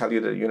universe? They'll tell you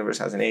that the universe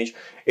has an age.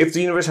 If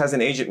the universe has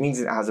an age, it means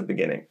it has a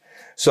beginning.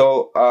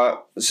 So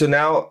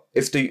now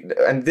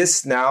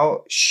this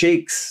now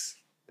shakes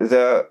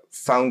the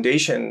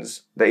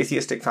foundations, the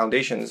atheistic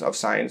foundations of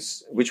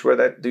science, which were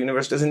that the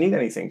universe doesn't need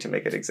anything to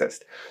make it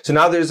exist. So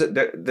now there's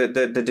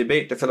the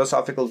debate, the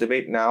philosophical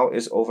debate now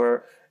is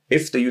over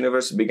if the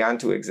universe began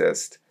to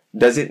exist.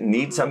 Does it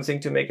need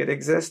something to make it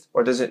exist,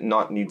 or does it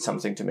not need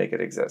something to make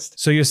it exist?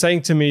 So you're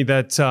saying to me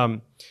that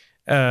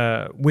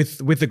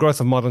with the growth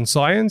of modern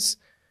science,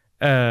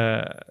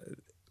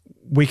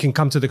 we can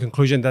come to the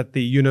conclusion that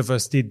the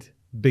universe did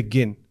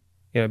began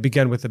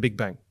with the Big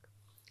Bang.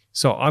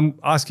 So I'm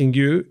asking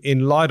you,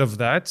 in light of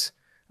that,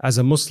 as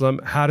a Muslim,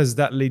 how does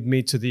that lead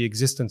me to the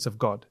existence of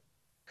God?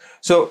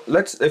 So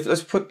let's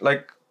put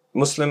like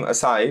Muslim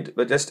aside,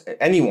 but just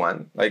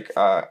anyone,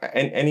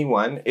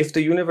 anyone, if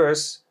the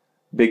universe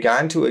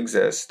began to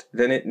exist,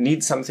 then it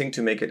needs something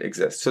to make it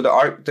exist. So the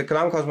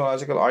Kalam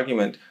cosmological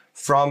argument,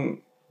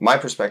 from my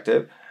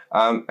perspective,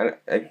 and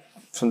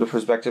from the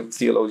perspective of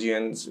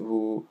theologians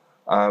who,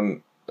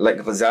 like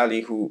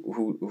Ghazali,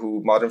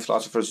 who modern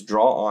philosophers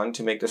draw on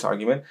to make this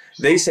argument,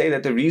 they say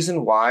that the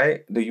reason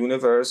why the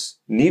universe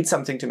needs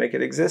something to make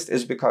it exist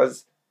is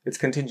because it's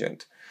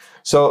contingent.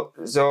 So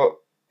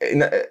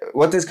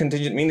what does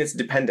contingent mean? It's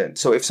dependent.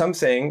 So if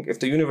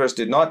the universe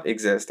did not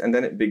exist and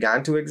then it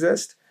began to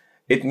exist,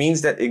 it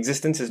means that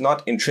existence is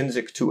not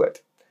intrinsic to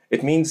it.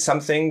 It means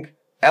something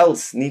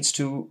else needs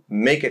to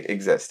make it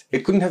exist.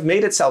 It couldn't have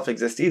made itself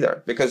exist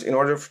either, because in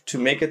order to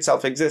make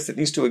itself exist, it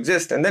needs to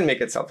exist and then make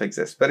itself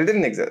exist. But it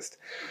didn't exist.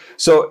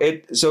 So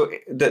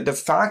the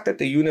fact that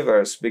the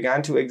universe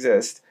began to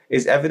exist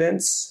is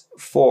evidence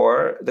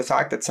for the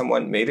fact that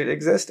someone made it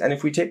exist. And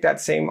if we take that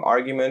same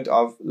argument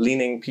of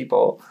leaning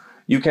people,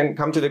 you can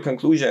come to the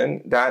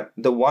conclusion that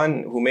the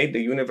one who made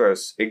the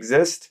universe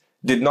exist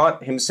did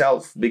not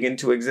himself begin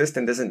to exist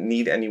and doesn't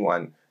need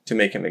anyone to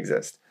make him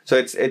exist. So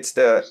it's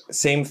the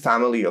same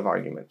family of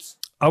arguments.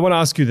 I want to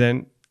ask you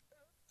then,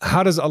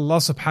 how does Allah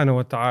subhanahu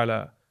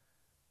wa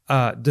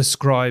ta'ala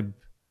describe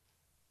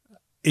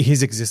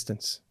his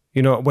existence?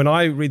 When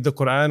I read the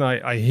Quran,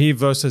 I hear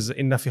verses,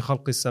 inna fi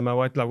khalqis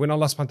samawati, like when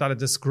Allah subhanahu wa ta'ala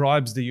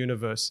describes the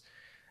universe,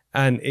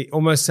 and it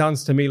almost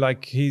sounds to me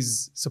like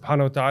he's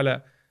subhanahu wa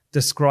ta'ala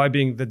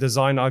describing the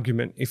design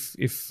argument,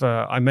 if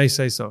I may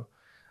say so.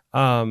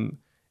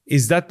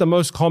 Is that the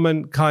most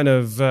common kind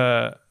of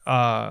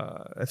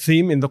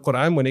theme in the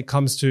Quran when it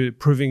comes to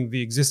proving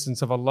the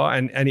existence of Allah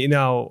and in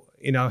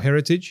our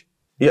heritage?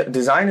 Yeah,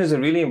 design is a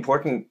really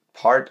important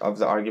part of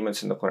the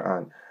arguments in the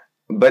Quran,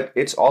 but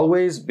it's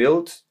always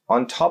built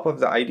on top of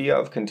the idea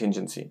of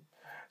contingency.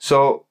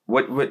 So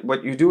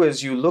what you do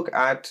is you look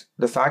at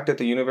the fact that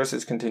the universe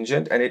is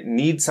contingent and it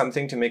needs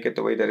something to make it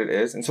the way that it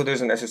is, and so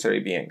there's a necessary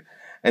being.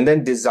 And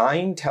then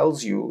design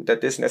tells you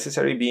that this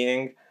necessary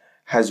being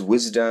has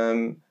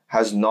wisdom,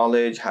 has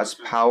knowledge, has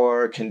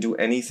power, can do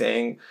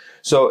anything.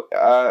 So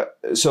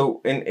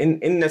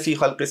inna fi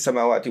khalqis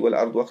samawati wal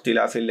ard wa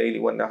ikhtilafil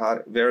layli wan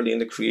nahar, verily in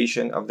the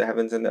creation of the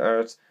heavens and the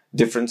earth,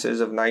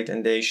 differences of night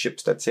and day,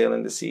 ships that sail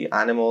in the sea,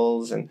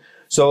 animals, and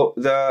so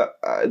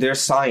they're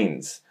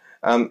signs.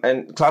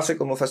 And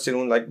classical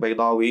mufassirun like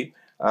Baydawi,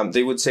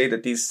 they would say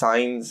that these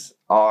signs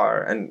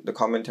are, and the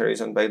commentaries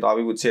on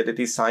Baydawi would say that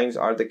these signs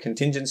are the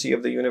contingency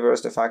of the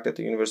universe, the fact that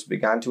the universe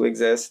began to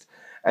exist.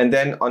 And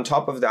then on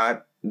top of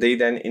that, they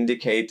then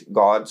indicate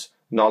God's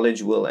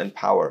knowledge, will, and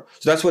power.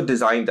 So that's what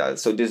design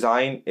does. So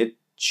design, it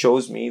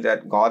shows me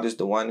that God is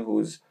the one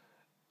who's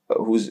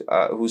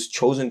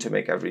chosen to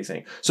make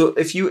everything. So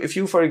if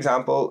you, for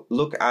example,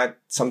 look at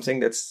something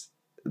that's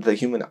the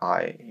human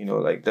eye,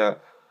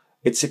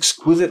 it's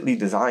exquisitely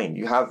designed.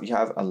 You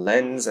have a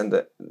lens, and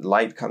the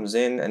light comes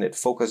in and it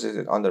focuses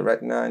it on the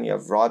retina, and you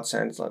have rod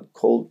cells,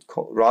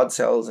 rod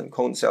cells and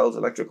cone cells,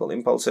 electrical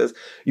impulses.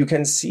 You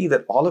can see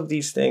that all of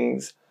these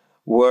things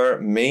were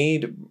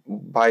made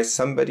by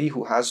somebody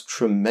who has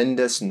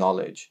tremendous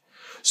knowledge.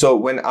 So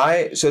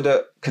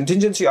the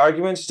contingency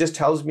arguments just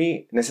tells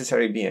me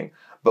necessary being.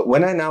 But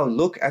when I now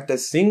look at the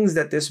things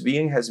that this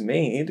being has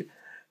made,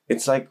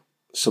 it's like,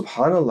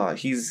 subhanallah,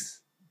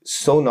 he's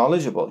so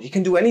knowledgeable. He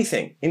can do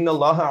anything. Inna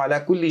Allaha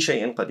ala kulli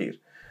shay'in qadir.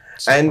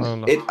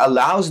 And it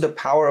allows the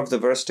power of the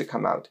verse to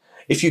come out.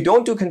 If you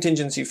don't do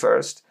contingency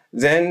first,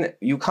 then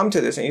you come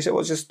to this and you say, well,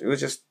 it was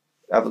just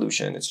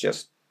evolution. It's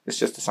just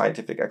a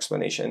scientific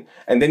explanation.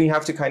 And then you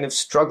have to kind of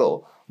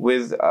struggle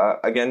with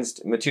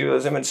against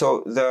materialism. And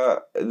so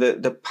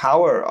the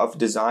power of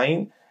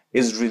design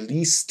is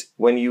released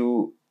when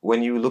you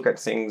look at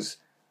things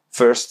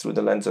first through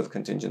the lens of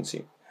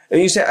contingency.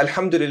 And you say,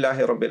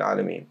 Alhamdulillahi Rabbil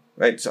Alameen,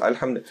 right? So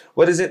Alhamdulillah,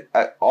 what is it?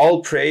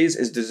 All praise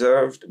is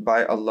deserved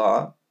by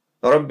Allah,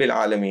 Rabbil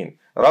Alameen.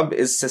 Rabb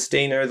is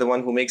sustainer, the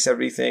one who makes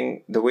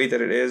everything the way that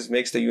it is,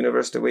 makes the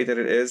universe the way that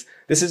it is.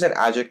 This is an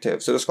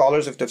adjective. So the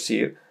scholars of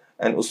tafsir,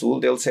 and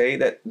usul, they'll say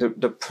that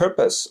the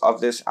purpose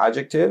of this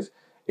adjective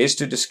is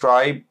to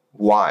describe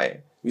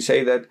why. We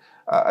say that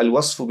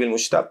al-wasfu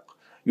bil-mushtaq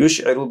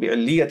yush'iru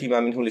bi'illiyati ma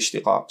minhu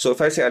al-ishtiqaq. So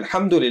if I say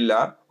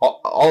alhamdulillah,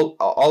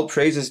 all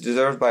praise is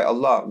deserved by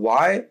Allah.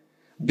 Why?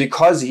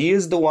 Because He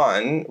is the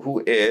one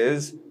who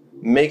is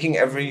making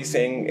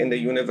everything in the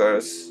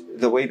universe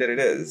the way that it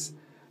is.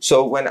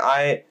 So when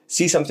I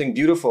see something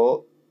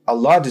beautiful,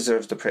 Allah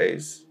deserves the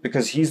praise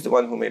because He's the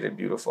one who made it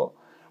beautiful.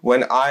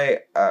 When I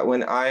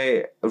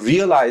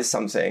realize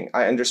something,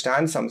 I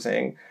understand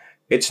something,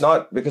 it's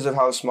not because of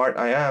how smart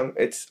I am,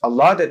 it's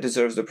Allah that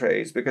deserves the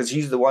praise because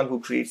He's the one who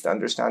creates the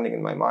understanding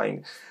in my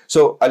mind.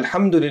 So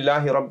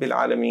Alhamdulillahi Rabbil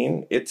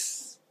Alameen,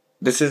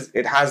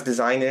 it has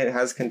design in it, it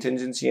has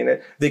contingency in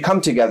it. They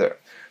come together.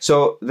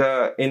 So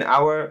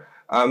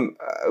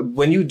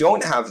when you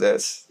don't have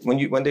this,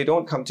 when they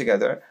don't come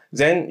together,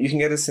 then you can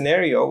get a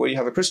scenario where you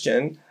have a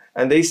Christian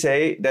and they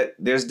say that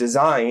there's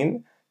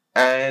design,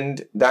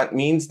 and that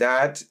means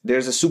that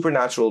there's a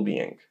supernatural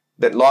being.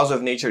 That laws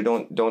of nature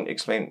don't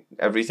explain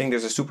everything.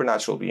 There's a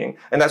supernatural being,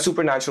 and that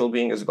supernatural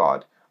being is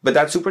God. But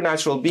that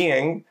supernatural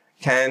being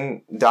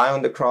can die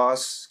on the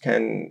cross,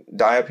 can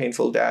die a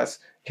painful death,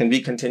 can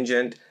be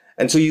contingent,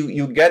 and so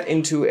you get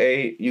into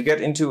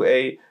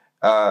a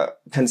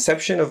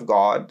conception of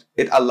God.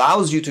 It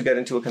allows you to get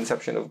into a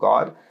conception of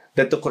God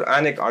that the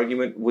Quranic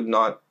argument would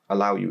not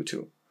allow you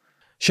to.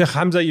 Sheikh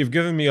Hamza, you've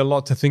given me a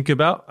lot to think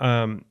about,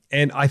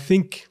 and I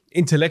think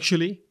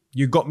intellectually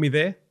you got me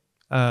there.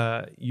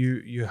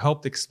 You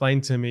helped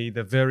explain to me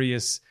the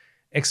various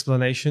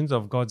explanations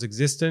of God's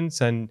existence,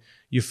 and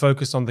you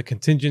focused on the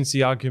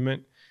contingency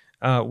argument,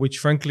 which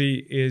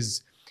frankly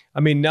is,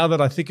 now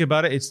that I think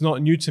about it, it's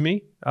not new to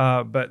me,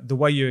 but the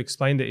way you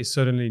explained it is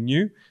certainly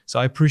new. So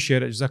I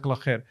appreciate it.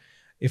 Jazakallah khair.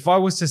 If I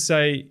was to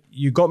say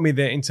you got me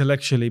there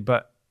intellectually,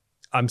 but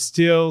I'm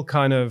still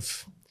kind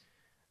of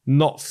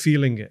not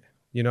feeling it.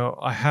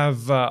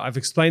 I've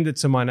explained it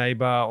to my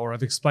neighbor, or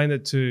I've explained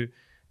it to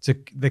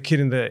the kid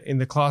in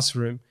the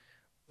classroom,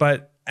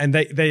 and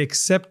they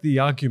accept the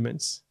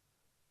arguments,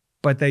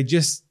 but they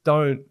just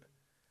don't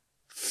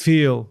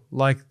feel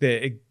like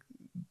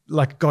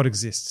God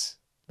exists.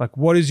 Like,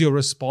 what is your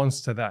response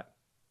to that?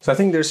 So I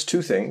think there's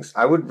two things.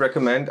 I would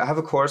recommend, I have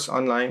a course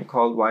online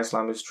called Why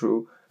Islam is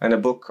True, and a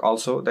book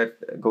also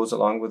that goes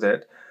along with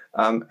it.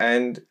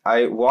 And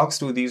I walk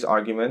through these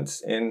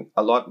arguments in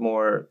a lot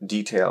more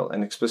detail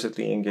and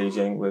explicitly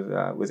engaging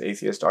with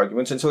atheist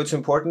arguments. And so it's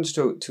important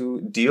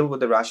to deal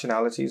with the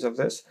rationalities of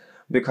this,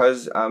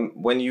 because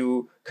when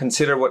you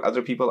consider what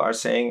other people are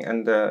saying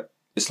and the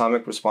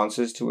Islamic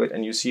responses to it,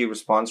 and you see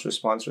response,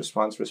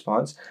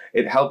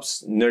 it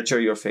helps nurture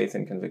your faith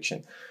and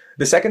conviction.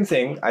 The second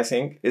thing, I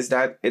think, is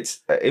that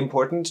it's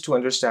important to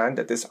understand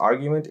that this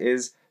argument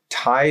is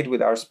tied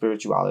with our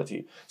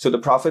spirituality. So the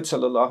Prophet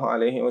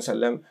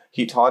ﷺ,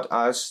 he taught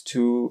us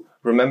to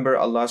remember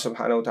Allah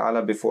subhanahu wa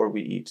ta'ala before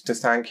we eat, to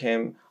thank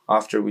Him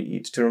after we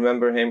eat, to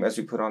remember Him as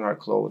we put on our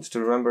clothes, to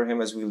remember Him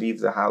as we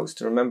leave the house,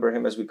 to remember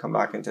Him as we come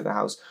back into the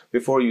house,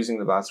 before using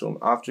the bathroom,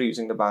 after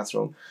using the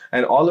bathroom.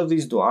 And all of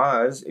these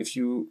du'as, if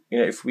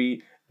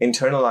we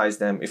internalize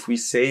them, if we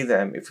say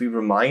them, if we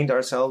remind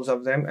ourselves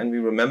of them, and we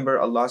remember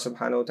Allah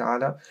subhanahu wa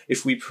ta'ala,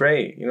 if we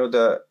pray,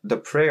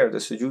 the prayer, the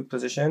sujood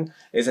position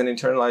is an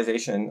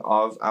internalization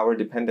of our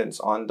dependence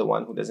on the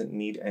one who doesn't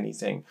need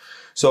anything.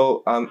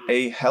 So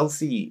a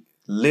healthy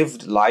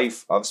lived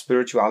life of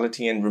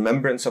spirituality and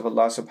remembrance of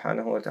Allah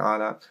subhanahu wa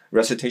ta'ala,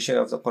 recitation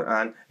of the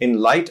Quran,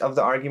 in light of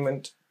the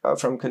argument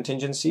from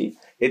contingency,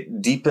 it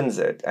deepens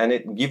it, and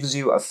it gives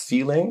you a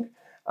feeling,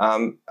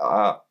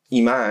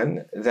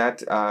 iman,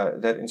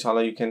 that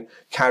inshallah you can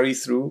carry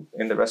through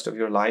in the rest of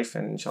your life,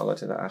 and inshallah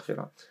to the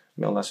akhirah.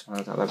 May Allah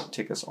subhanahu wa ta'ala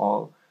take us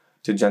all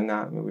to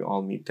Jannah. May we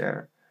all meet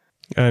there.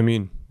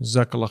 Ameen.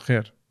 Jazakallah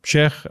khair.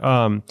 Sheikh,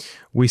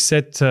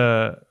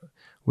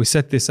 we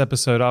set this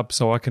episode up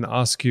so I can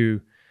ask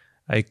you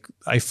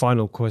a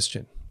final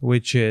question,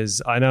 which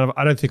is, I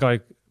don't think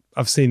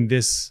I've seen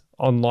this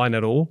online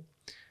at all.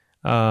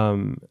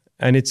 And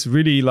it's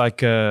really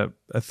like a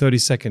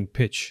 30-second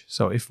pitch.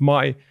 So if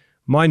my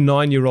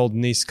 9-year-old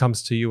niece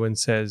comes to you and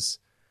says,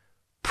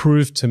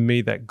 prove to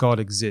me that God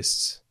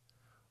exists,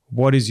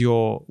 what is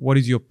your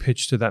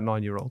pitch to that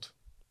 9-year-old?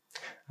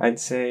 I'd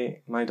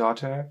say, my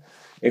daughter,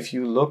 if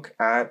you look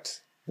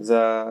at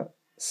the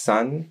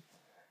sun,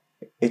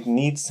 it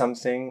needs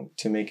something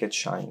to make it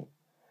shine.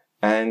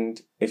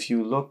 And if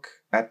you look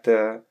at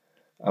the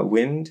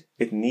wind,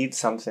 it needs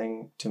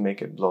something to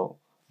make it blow.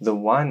 The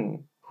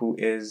one who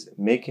is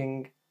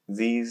making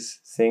these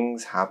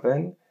things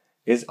happen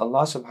is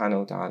Allah subhanahu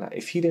wa ta'ala.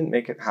 If He didn't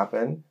make it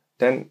happen,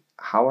 then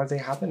how are they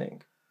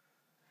happening?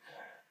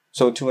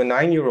 So to a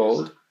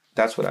 9-year-old,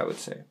 that's what I would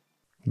say.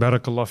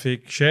 Barakallah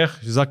feek. Sheikh,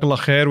 Jazakallah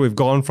khair. We've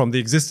gone from the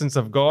existence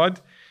of God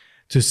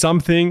to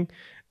something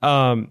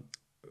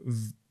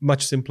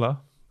much simpler.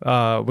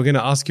 We're going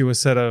to ask you a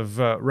set of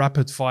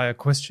rapid fire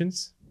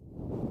questions.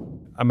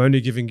 I'm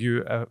only giving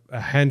you a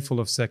handful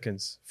of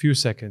seconds, few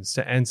seconds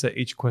to answer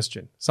each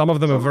question. Some of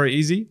them are very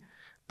easy,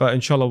 but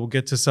inshallah we'll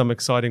get to some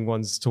exciting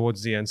ones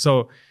towards the end.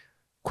 So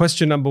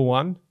Question number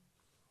 1.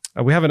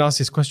 We haven't asked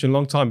this question in a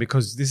long time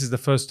because this is the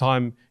first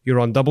time you're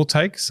on Double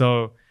Take.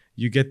 So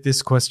you get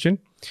this question.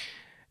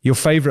 Your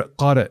favorite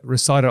qari,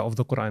 reciter of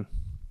the Quran?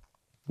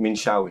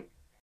 Minshawi.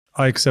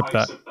 I accept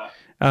that.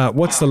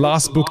 What's the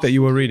last book that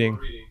you were reading?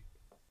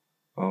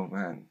 Oh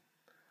man,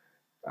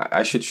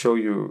 I should show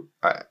you.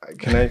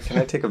 Can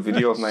I take a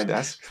video of my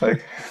desk?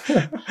 Like,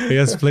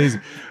 yes, please.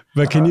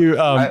 But can you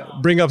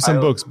bring up some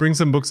books? Bring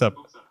some books up.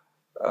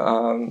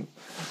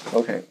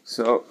 Okay,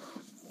 so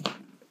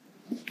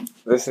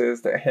this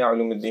is the Ihya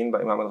Ulumuddin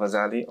by Imam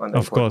al-Ghazali on the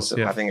importance of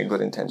having a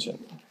good intention.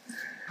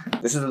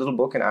 This is a little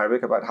book in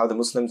Arabic about how the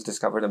Muslims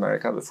discovered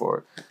America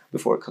before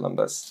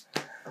Columbus.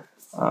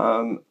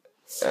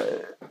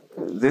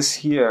 This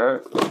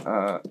here,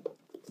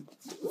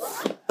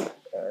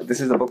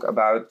 this is a book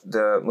about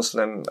the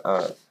Muslim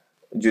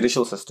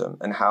judicial system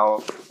and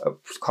how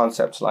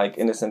concepts like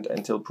innocent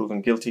until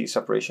proven guilty,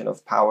 separation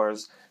of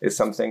powers is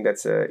something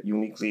that's a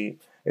uniquely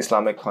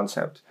Islamic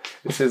concept.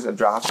 This is a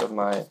draft of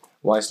my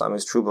Why Islam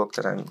is True book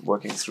that I'm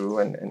working through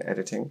and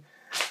editing.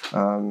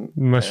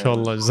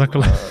 MashaAllah,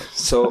 Jazakallah.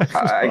 So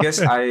I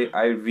guess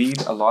I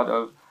read a lot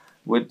of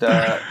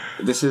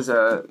this is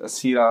a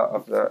seerah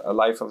of a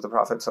life of the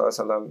Prophet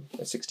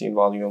ﷺ, 16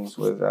 volumes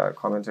with a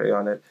commentary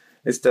on it.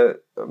 It's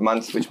the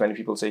month which many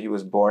people say he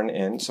was born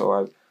in, so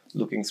I'm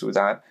looking through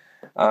that.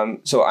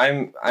 So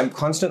I'm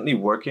constantly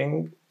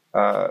working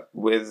to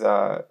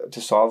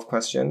solve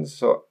questions.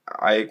 So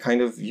I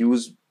kind of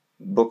use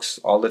books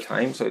all the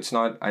time. So it's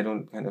not, I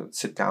don't kind of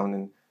sit down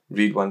and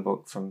read one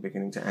book from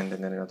beginning to end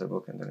and then another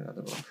book and then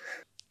another book.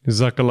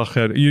 Jazakallah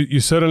khair. You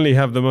certainly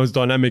have the most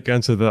dynamic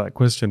answer to that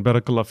question.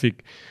 Barakallah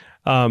feek.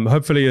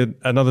 Hopefully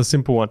another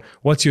simple one.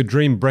 What's your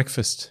dream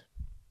breakfast?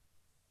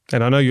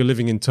 And I know you're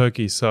living in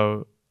Turkey,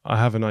 so I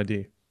have an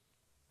idea.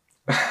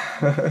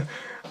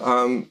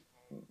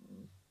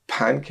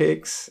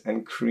 Pancakes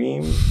and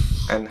cream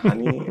and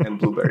honey and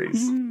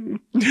blueberries.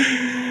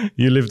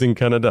 You lived in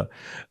Canada.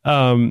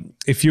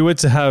 If you were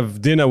to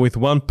have dinner with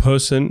one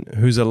person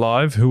who's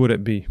alive, who would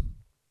it be?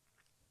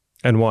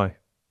 And why?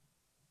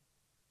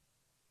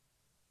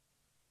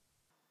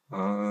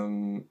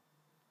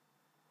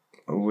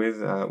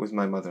 With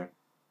my mother.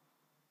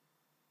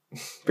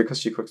 Because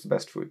she cooks the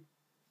best food.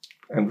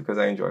 And because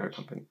I enjoy her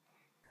company.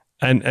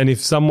 And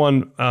if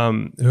someone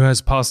who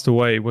has passed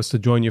away was to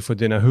join you for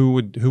dinner, who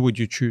would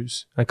you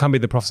choose? It can't be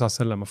the Prophet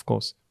ﷺ, of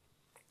course.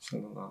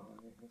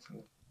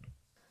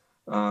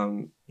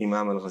 Imam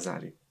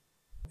al-Ghazali.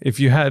 If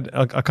you had,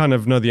 I kind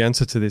of know the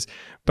answer to this,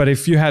 but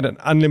if you had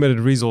unlimited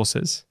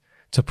resources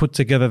to put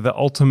together the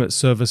ultimate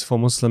service for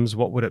Muslims,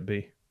 what would it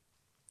be?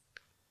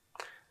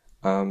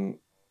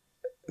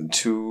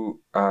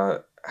 To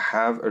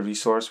have a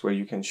resource where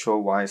you can show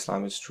why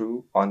Islam is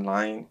true,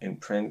 online, in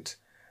print,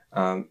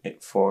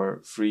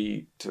 for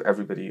free to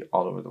everybody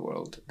all over the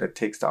world, that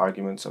takes the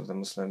arguments of the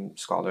Muslim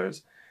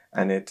scholars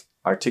and it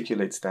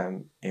articulates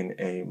them in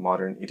a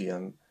modern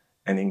idiom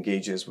and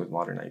engages with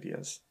modern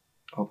ideas.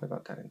 I hope I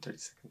got that in 30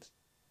 seconds.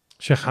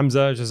 Sheikh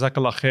Hamza,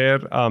 Jazakallah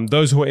khair.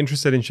 Those who are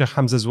interested in Sheikh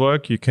Hamza's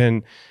work, you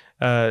can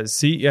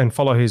see and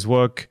follow his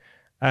work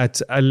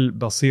at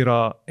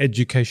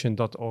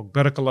albasiraeducation.org.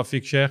 Barakallah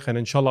feek, Sheikh, and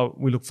inshallah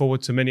we look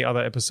forward to many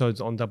other episodes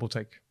on Double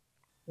Take.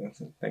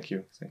 Thank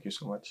you. Thank you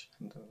so much.